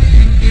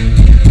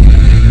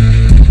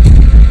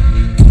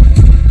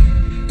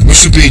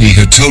 Mussolini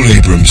had told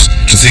Abrams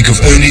to think of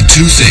only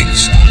 2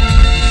 things: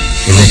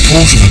 the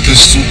report of a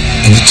pistol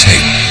and the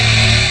tape.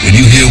 When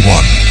you hear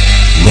one,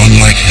 run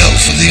like hell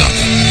for the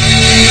other.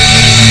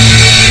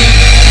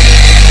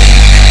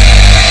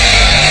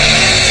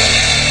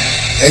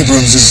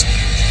 Abrams is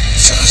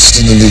just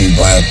in the lead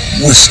by a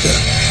whisker.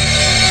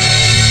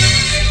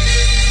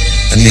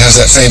 And he has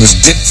that famous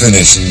dip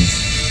finish and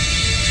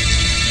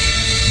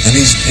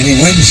he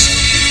wins.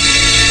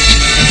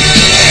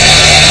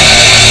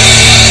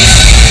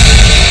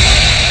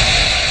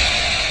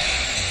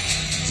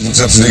 He looks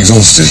absolutely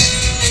exhausted.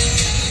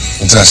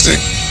 Fantastic.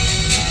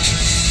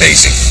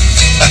 Amazing.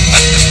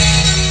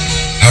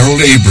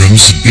 Harold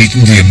Abrams had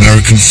beaten the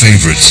American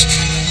favourites,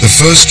 the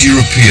first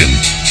European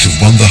to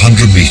have won the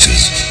 100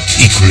 metres,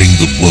 equalling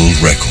the world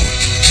record.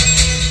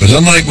 But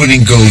unlike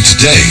winning gold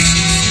today,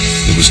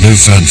 there was no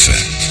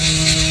fanfare.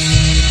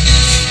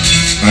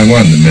 I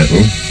won the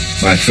medal.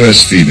 My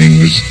first feeling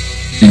was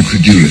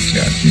incredulity,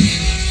 I think.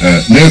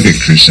 No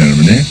victory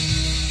ceremony,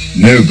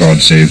 no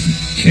God Save the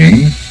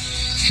King,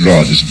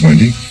 rather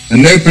disappointing,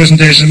 and no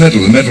presentation of the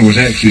medal. The medal was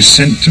actually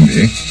sent to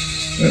me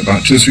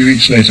about 2 or 3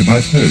 weeks later by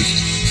post.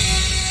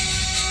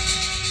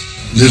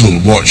 Liddell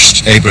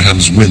watched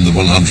Abrahams win the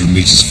 100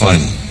 metres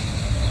final.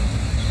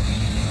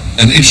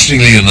 And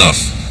interestingly enough,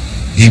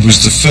 he was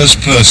the first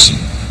person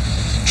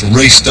to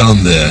race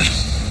down there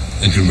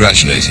and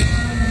congratulate him.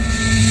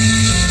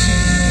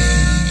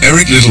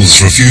 Eric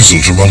Liddell's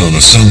refusal to run on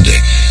a Sunday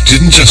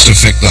didn't just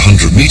affect the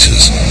 100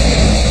 metres.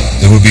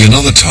 There would be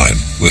another time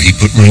where he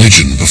put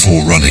religion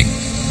before running.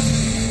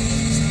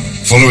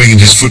 Following in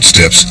his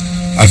footsteps,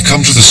 I've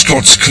come to the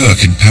Scots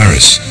Kirk in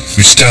Paris,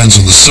 which stands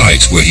on the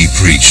site where he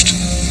preached.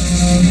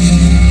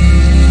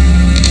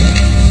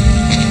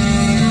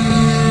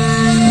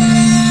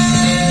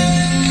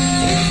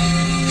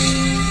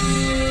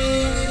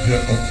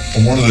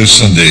 On one of those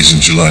Sundays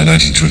in July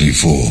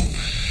 1924,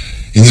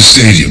 in the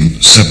stadium,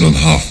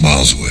 7.5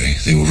 miles away,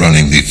 they were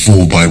running the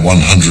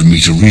 4x100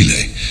 metre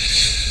relay.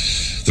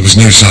 There was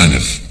no sign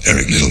of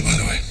Eric Liddell, by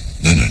the way.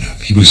 No.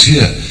 He was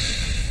here,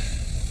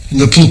 in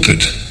the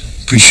pulpit,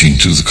 preaching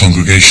to the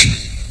congregation.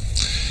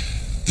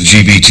 The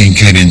GB team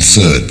came in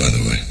 3rd, by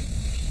the way.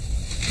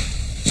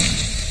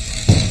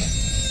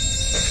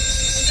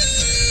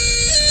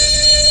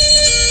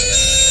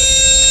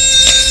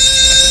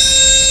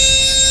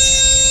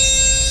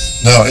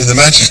 Now, in the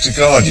Manchester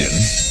Guardian,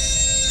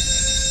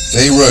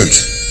 they wrote,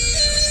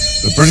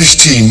 "The British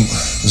team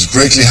was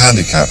greatly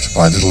handicapped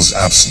by Liddell's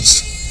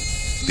absence,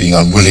 being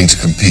unwilling to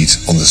compete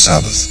on the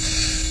Sabbath.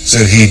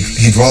 said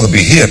he'd rather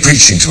be here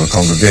preaching to a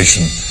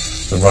congregation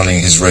than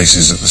running his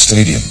races at the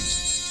stadium.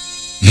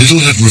 Little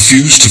had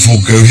refused to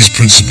forego his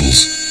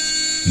principles.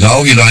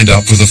 Now he lined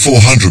up for the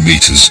 400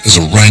 meters as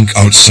a rank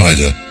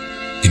outsider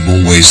in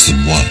more ways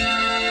than one.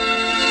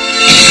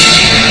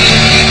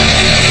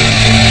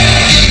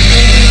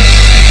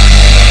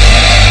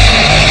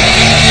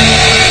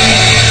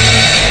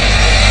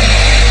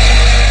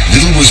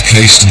 Little was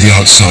placed in the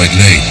outside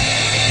lane,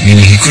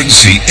 meaning he couldn't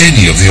see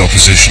any of the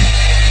opposition.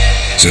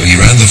 So he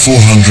ran the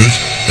 400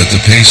 at the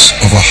pace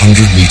of a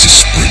 100-meter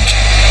sprint.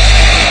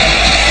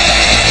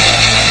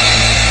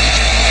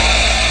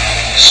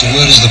 So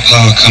where does the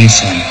power come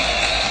from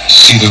to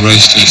see the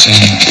race to its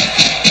end?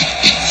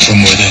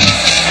 From within.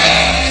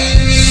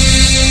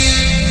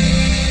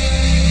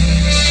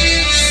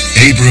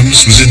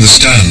 Abrams was in the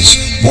stands,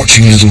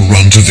 watching Little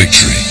run to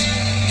victory,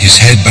 his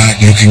head back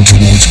looking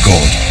towards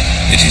God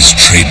in his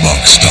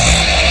trademark style.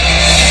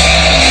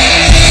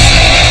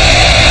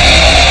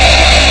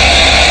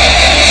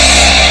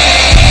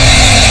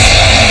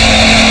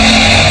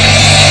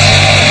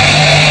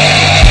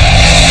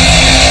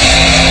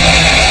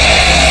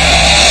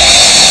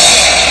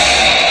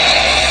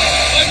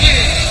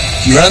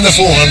 He ran the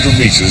 400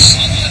 meters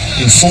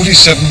in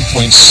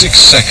 47.6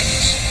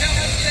 seconds,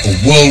 a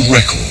world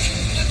record.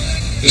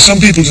 Some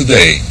people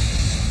today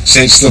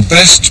say it's the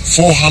best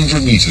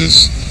 400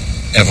 meters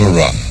ever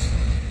run.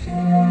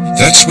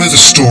 That's where the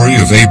story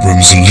of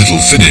Abrams and Little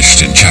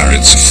finished in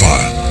Chariots of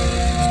Fire.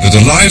 But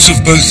the lives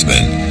of both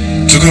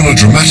men took on a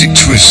dramatic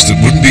twist that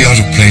wouldn't be out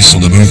of place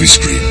on the movie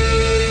screen.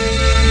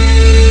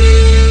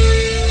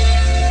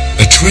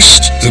 A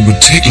twist that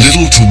would take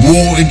Little to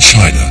war in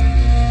China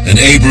and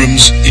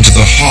Abrams into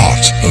the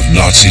heart of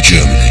Nazi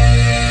Germany.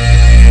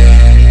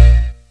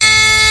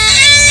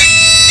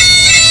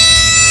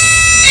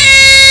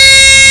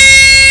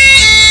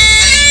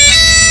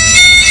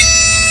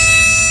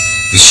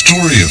 The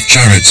story of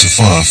Chariots of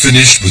Fire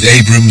finished with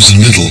Abrams and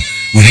Little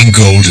winning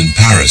gold in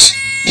Paris.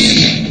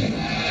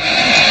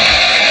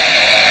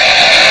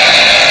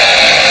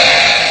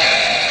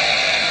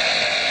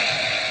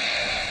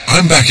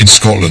 I'm back in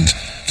Scotland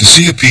to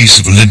see a piece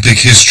of Olympic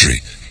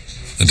history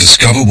and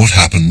discover what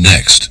happened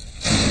next.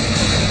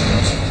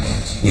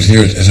 Well,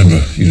 here at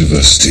Edinburgh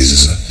University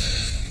there's a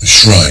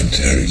shrine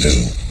to Eric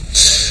Little.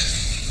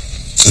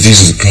 So these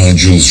are the crown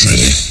jewels,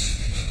 really.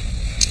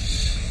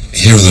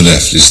 Here on the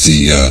left is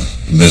the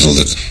medal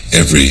that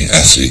every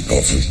athlete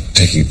got for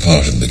taking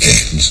part in the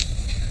games.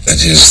 And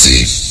here's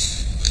the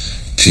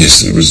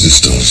pièce de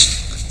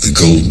résistance, the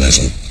gold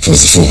medal for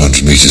the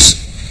 400 meters.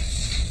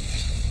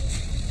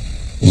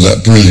 All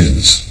that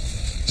brilliance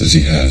that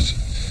he had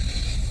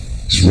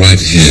is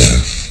right here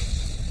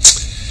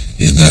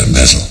in that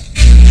medal.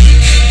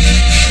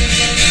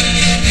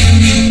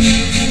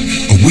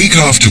 A week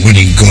after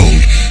winning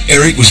gold,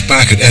 Eric was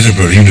back at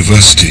Edinburgh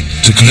University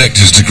to collect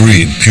his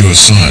degree in pure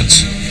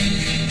science.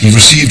 He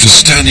received a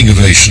standing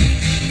ovation,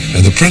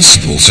 and the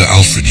principal, Sir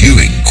Alfred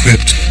Ewing,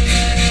 quipped,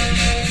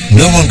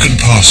 "No one can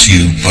pass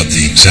you but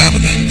the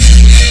examiner."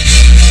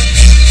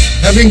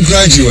 Having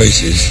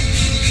graduated,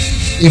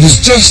 it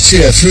was just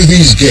here through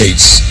these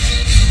gates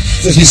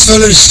that his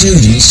fellow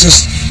students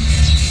just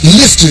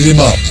lifted him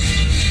up.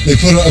 They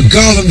put a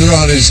garland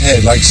around his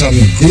head like some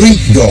Greek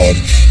god,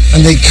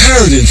 and they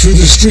carried him through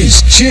the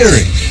streets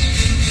cheering.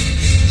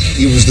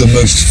 He was the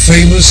most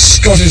famous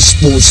Scottish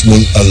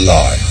sportsman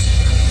alive.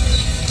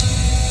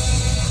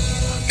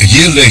 A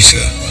year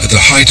later, at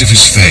the height of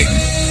his fame,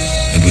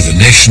 and with the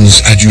nation's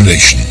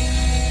adulation,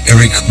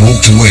 Eric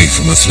walked away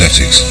from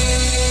athletics.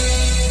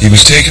 He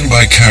was taken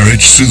by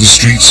carriage through the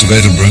streets of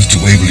Edinburgh to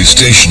Waverley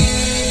Station,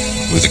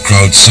 where the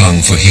crowd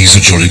sung for "He's a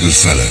Jolly Good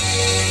Fellow."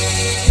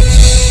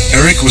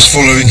 Eric was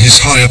following his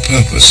higher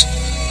purpose,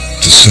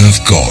 to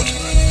serve God,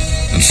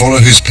 and follow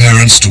his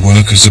parents to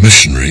work as a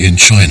missionary in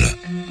China.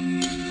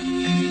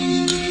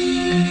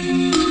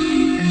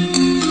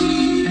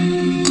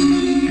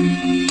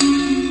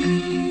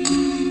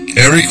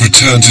 Eric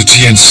returned to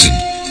Tientsin,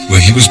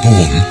 where he was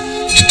born,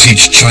 to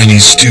teach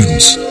Chinese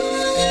students.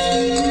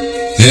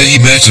 There he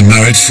met and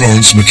married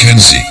Florence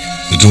Mackenzie,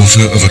 the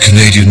daughter of a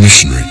Canadian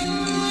missionary.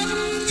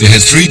 They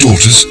had 3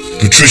 daughters,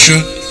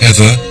 Patricia,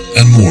 Heather,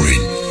 and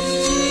Maureen.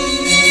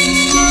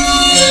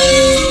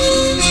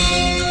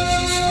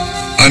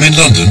 I'm in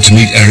London to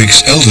meet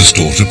Eric's eldest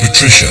daughter,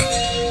 Patricia,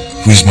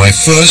 who is my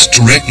first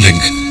direct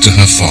link to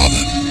her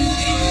father.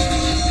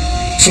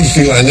 I sort of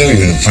feel I know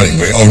you in a funny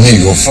way, or knew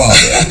your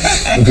father,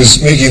 because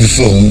making the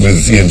film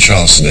with Ian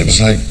Charleston, it was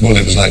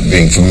like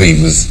being for me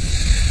with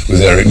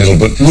Eric Little.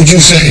 But would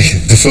you say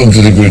the film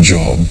did a good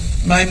job?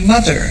 My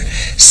mother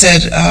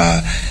said,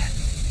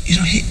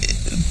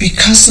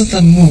 because of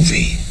the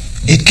movie,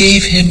 it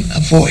gave him a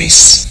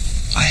voice.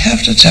 I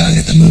have to tell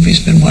you, the movie's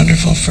been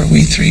wonderful for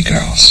we 3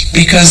 girls,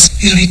 because,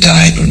 he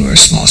died when we were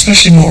small,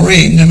 especially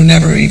Maureen, who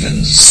never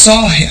even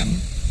saw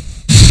him.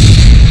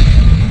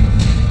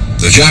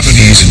 The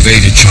Japanese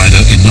invaded China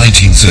in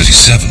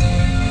 1937.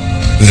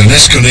 With an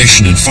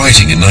escalation in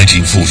fighting in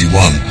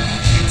 1941,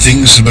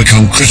 things had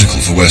become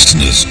critical for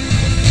Westerners.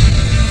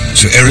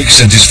 so Eric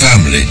sent his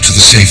family to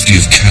the safety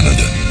of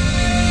Canada.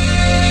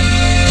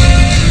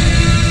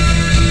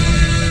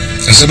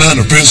 As a man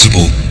of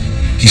principle,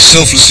 he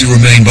selflessly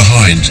remained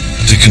behind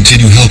to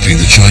continue helping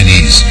the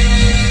Chinese.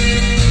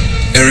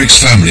 Eric's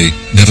family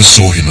never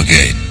saw him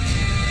again.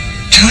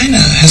 China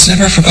has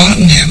never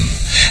forgotten him,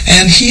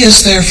 and he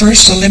is their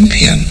first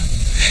Olympian.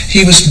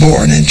 He was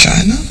born in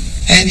China,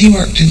 and he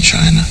worked in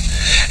China.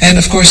 And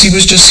of course, he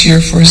was just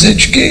here for his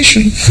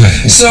education.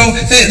 So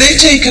they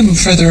take him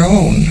for their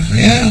own.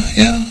 Yeah.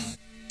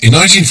 In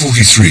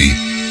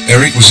 1943,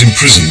 Eric was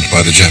imprisoned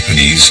by the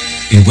Japanese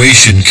in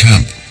Weishin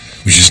Camp,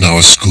 which is now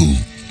a school.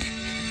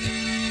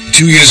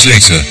 2 years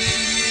later,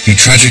 he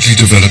tragically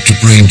developed a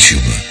brain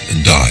tumor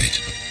and died.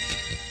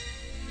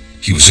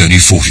 He was only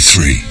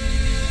 43.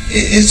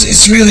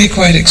 It's really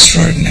quite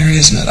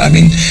extraordinary, isn't it? I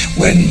mean,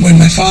 when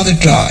my father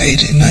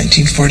died in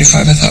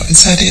 1945, I thought,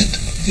 is that it?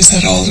 Is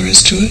that all there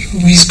is to it?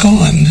 Well, he's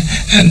gone.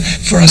 And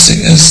for us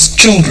as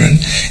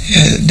children,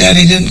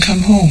 Daddy didn't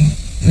come home.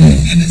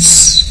 And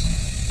it's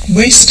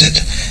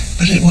wasted.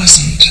 But it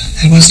wasn't.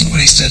 It wasn't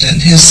wasted. And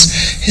his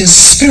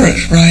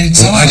spirit rides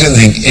on. I don't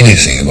think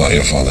anything about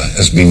your father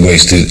has been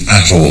wasted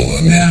at all.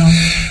 I mean,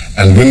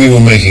 and when we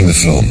were making the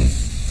film,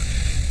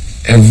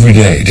 every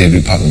day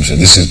David Putnam said,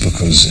 this is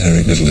because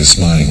Eric Little is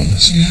smiling on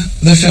us. Yeah.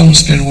 The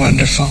film's been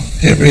wonderful.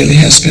 It really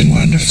has been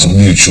wonderful. It's a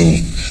mutual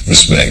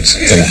respect.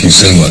 Thank you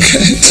so much.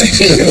 Thank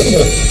you.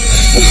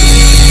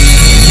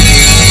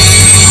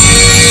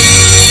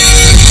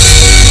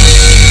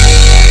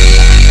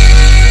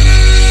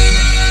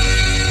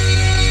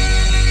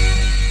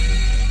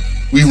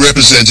 We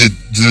represented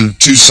the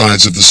two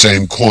sides of the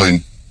same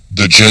coin,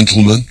 the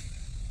gentleman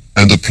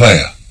and the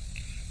player.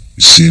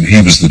 You see, and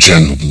he was the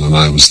gentleman and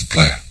I was the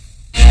player.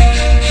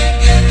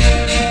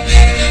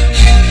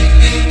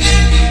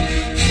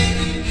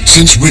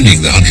 Since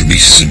winning the 100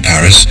 meters in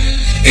Paris,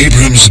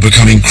 Abrahams had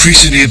become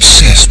increasingly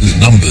obsessed with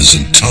numbers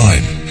and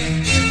time.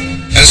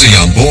 As a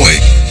young boy,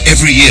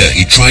 every year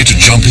he tried to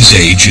jump his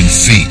age in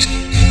feet.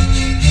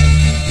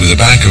 With a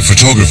bank of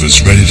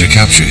photographers ready to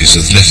capture his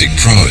athletic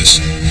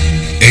prowess,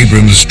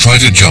 Abrahams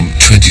tried to jump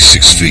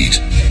 26 feet,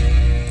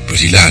 but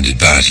he landed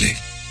badly.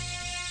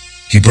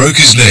 He broke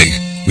his leg,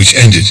 which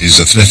ended his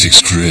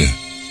athletics career.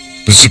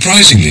 But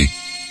surprisingly,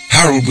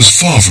 Harold was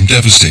far from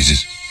devastated.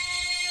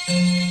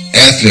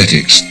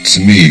 Athletics,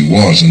 to me,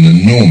 was an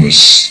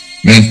enormous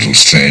mental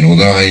strain,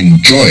 although I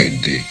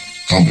enjoyed the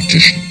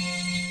competition.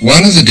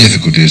 One of the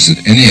difficulties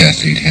that any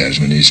athlete has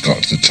when he's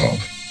got to the top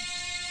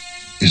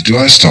is, do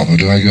I stop or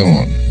do I go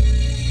on?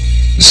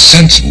 The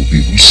sensible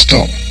people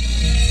stop,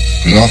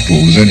 because after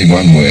all, there's only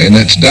one way, and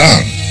that's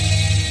down.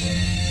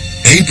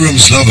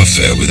 Abrahams' love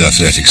affair with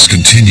athletics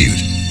continued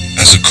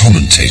as a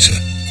commentator,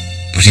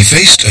 but he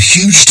faced a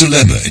huge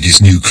dilemma in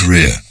his new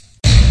career.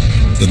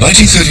 The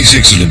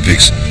 1936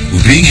 Olympics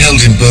were being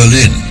held in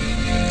Berlin,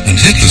 and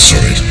Hitler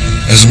saw it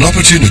as an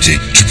opportunity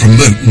to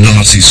promote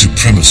Nazi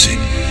supremacy.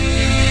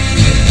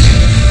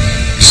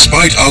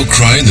 Despite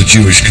outcry in the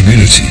Jewish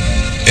community,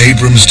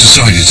 Abrahams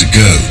decided to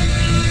go.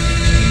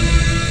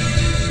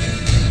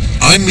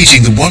 I'm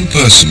meeting the one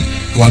person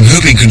who I'm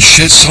hoping can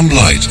shed some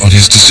light on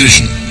his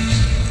decision,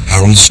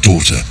 Harold's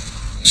daughter.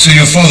 So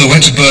your father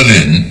went to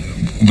Berlin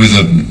with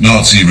a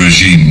Nazi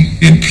regime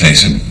in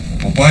place, and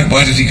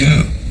why did he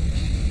go?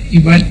 He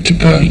went to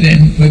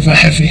Berlin with a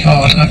heavy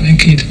heart. I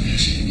think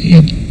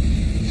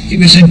he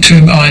was in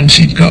two minds.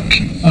 He'd got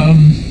a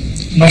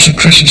lot of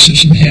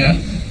criticism here,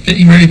 but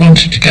he really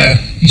wanted to go.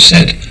 He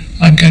said,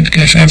 I'm going to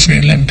go to every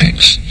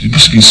Olympics. It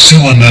must have been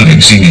so unnerving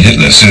seeing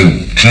Hitler so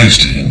close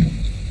to him.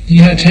 He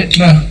had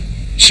Hitler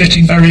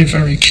sitting very,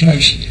 very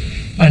close,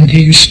 and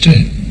he used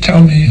to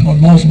tell me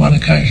on more than one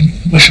occasion,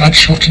 wish I'd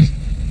shot him.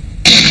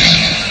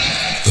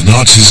 The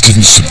Nazis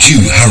didn't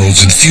subdue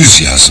Harold's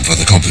enthusiasm for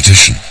the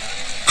competition.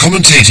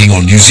 Commentating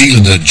on New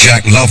Zealander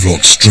Jack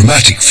Lovelock's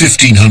dramatic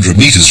 1500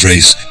 metres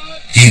race,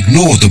 he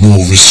ignored the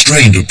more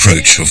restrained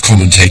approach of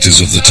commentators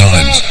of the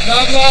times.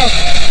 Lovelock,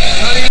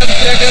 20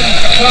 seconds,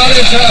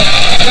 solid up.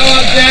 Come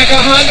on, Jack,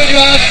 100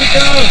 yards to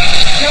go.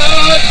 Come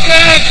on,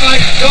 Jack, my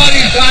God,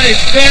 he's done it.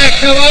 Jack,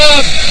 come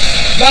on.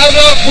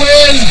 Lovelock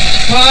wins.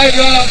 5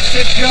 yards,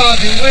 6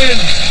 yards, he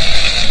wins.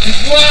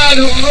 He's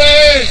won,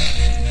 hooray!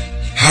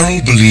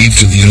 Harold believed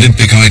in the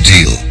Olympic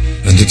ideal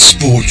and that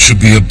sport should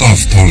be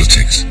above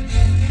politics.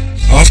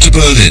 After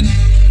Berlin,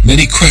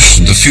 many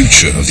questioned the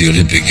future of the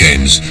Olympic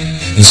Games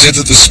and said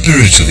that the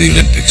spirit of the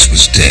Olympics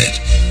was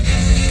dead.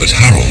 But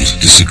Harold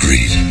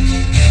disagreed.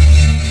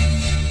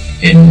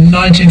 In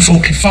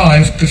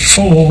 1945,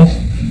 before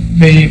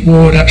the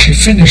war had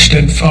actually finished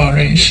in Far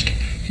East,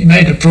 he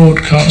made a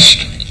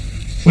broadcast,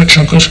 which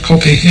I've got a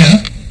copy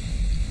here.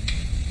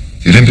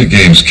 The Olympic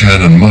Games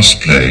can and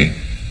must play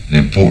an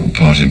important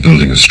part in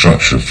building a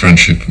structure of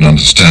friendship and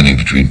understanding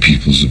between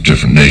peoples of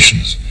different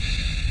nations.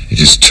 It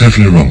is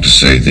totally wrong to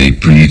say they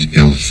breed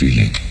ill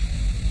feeling.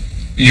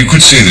 You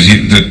could say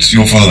that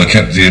your father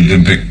kept the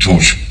Olympic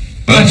torch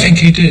burning. I think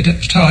he did at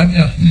the time,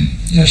 yeah.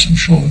 Yes, I'm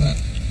sure of that.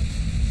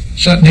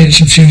 Certainly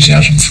his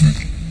enthusiasm for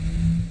it.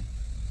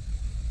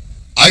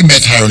 I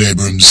met Harold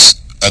Abrahams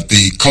at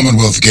the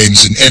Commonwealth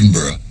Games in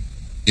Edinburgh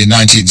in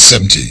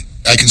 1970.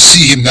 I can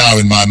see him now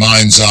in my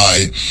mind's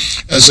eye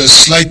as a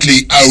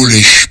slightly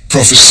owlish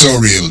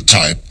professorial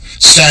type,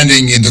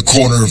 standing in the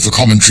corner of the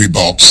commentary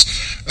box,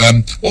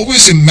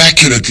 always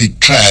immaculately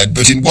clad,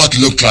 but in what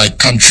looked like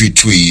country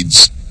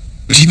tweeds.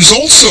 But he was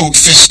also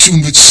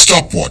festooned with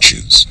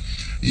stopwatches.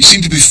 He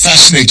seemed to be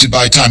fascinated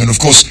by time, and of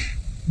course,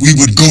 we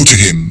would go to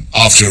him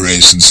after a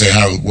race and say,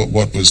 Harold,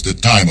 what was the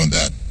time on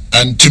that?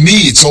 And to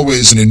me, it's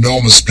always an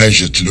enormous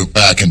pleasure to look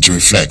back and to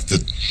reflect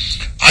that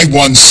I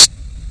once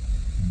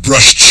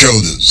brushed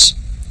shoulders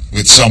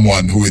with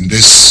someone who in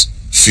this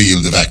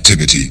field of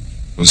activity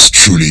was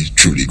truly,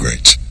 truly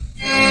great.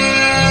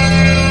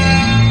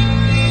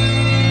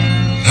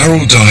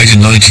 Harold died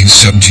in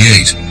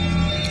 1978.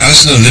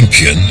 As an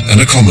Olympian and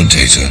a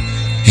commentator,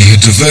 he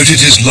had devoted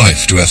his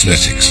life to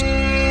athletics.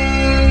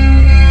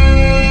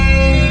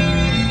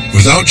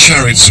 Without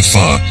Chariots of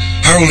Fire,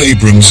 Harold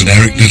Abrams and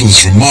Eric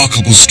Little's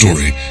remarkable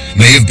story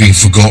may have been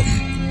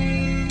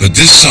forgotten. But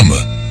this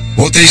summer,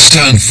 what they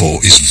stand for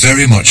is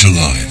very much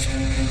alive.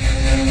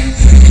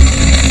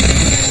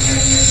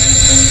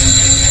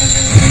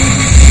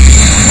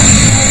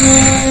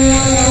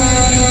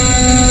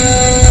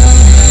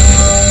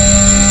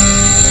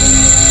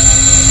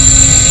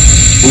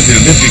 With the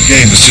Olympic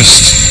Games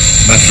just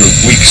a matter of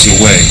weeks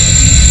away,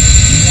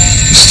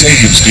 the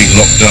stadium's being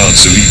locked down,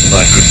 so even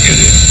I couldn't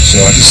get in. So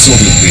I just thought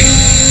it would be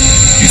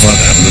fun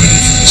to have a look at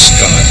it from the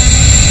sky.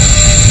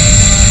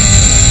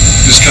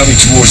 Just coming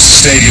towards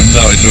the stadium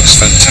now, it looks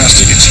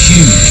fantastic. It's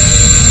huge.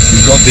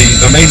 We've got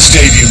the main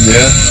stadium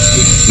there,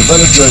 the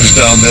velodrome's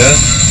down there.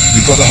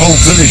 We've got the whole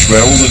village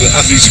where all the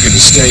athletes are going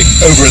to stay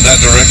over in that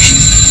direction.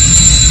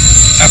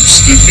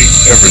 Absolutely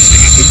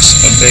everything. It looks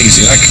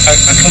amazing. I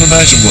can't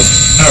imagine what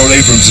Harold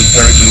Abrams and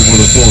Eric Little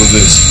would have thought of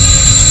this.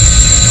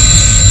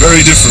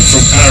 Very different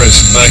from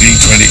Paris in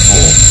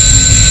 1924.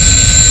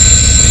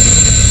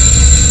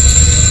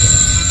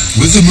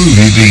 With the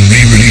movie being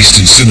re-released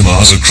in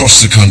cinemas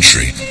across the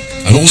country,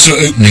 and also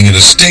opening in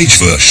a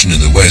stage version in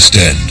the West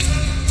End,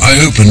 I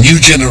hope a new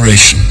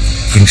generation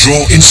can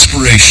draw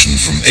inspiration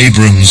from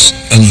Abrams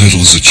and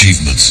Little's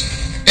achievements.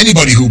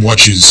 Anybody who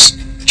watches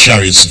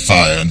Chariots of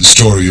Fire and the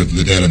story of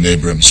Liddell and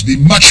Abrams will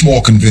be much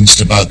more convinced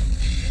about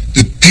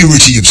the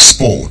purity of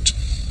sport,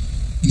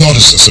 not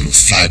as a sort of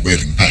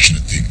flag-waving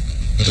passionate thing,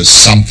 but as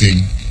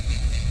something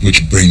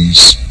which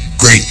brings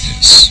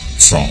greatness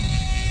from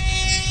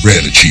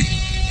real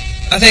achievement.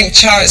 I think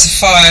Chariots of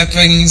Fire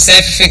brings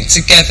everything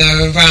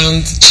together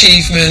around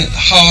achievement,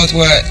 hard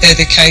work,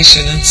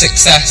 dedication and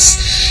success,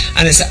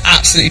 and it's an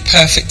absolutely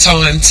perfect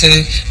time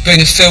to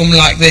bring a film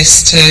like this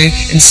to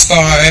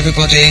inspire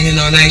everybody in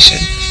our nation.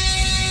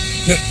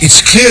 It's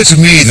clear to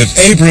me that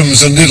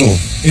Abrams and Little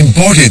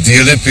embodied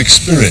the Olympic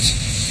spirit.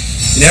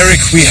 In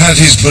Eric we had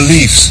his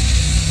beliefs,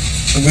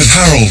 and with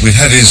Harold we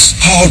had his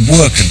hard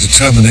work and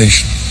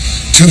determination,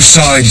 two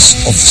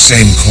sides of the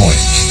same coin.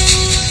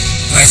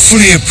 I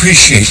fully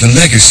appreciate the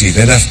legacy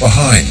they left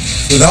behind.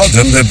 Without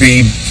them there'd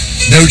be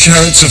no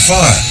Chariots of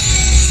Fire,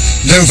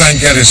 no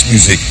Vangelis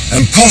music,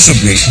 and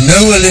possibly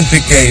no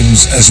Olympic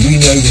Games as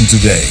we know them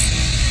today.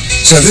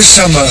 So this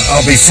summer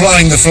I'll be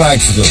flying the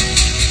flag for them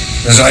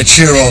as I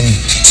cheer on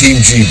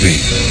Team GB.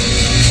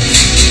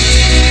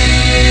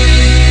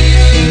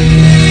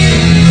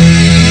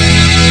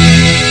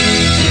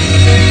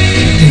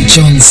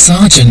 John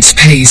Sargent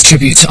pays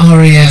tribute to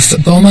RAF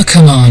Bomber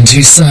Command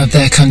who served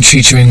their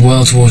country during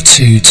World War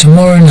II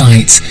tomorrow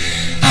night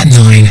at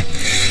 9.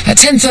 At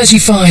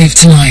 10:35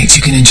 tonight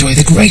you can enjoy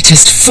the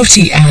greatest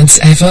footy ads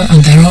ever,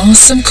 and there are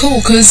some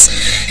corkers.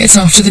 It's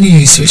after the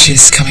news, which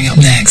is coming up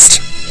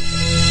next.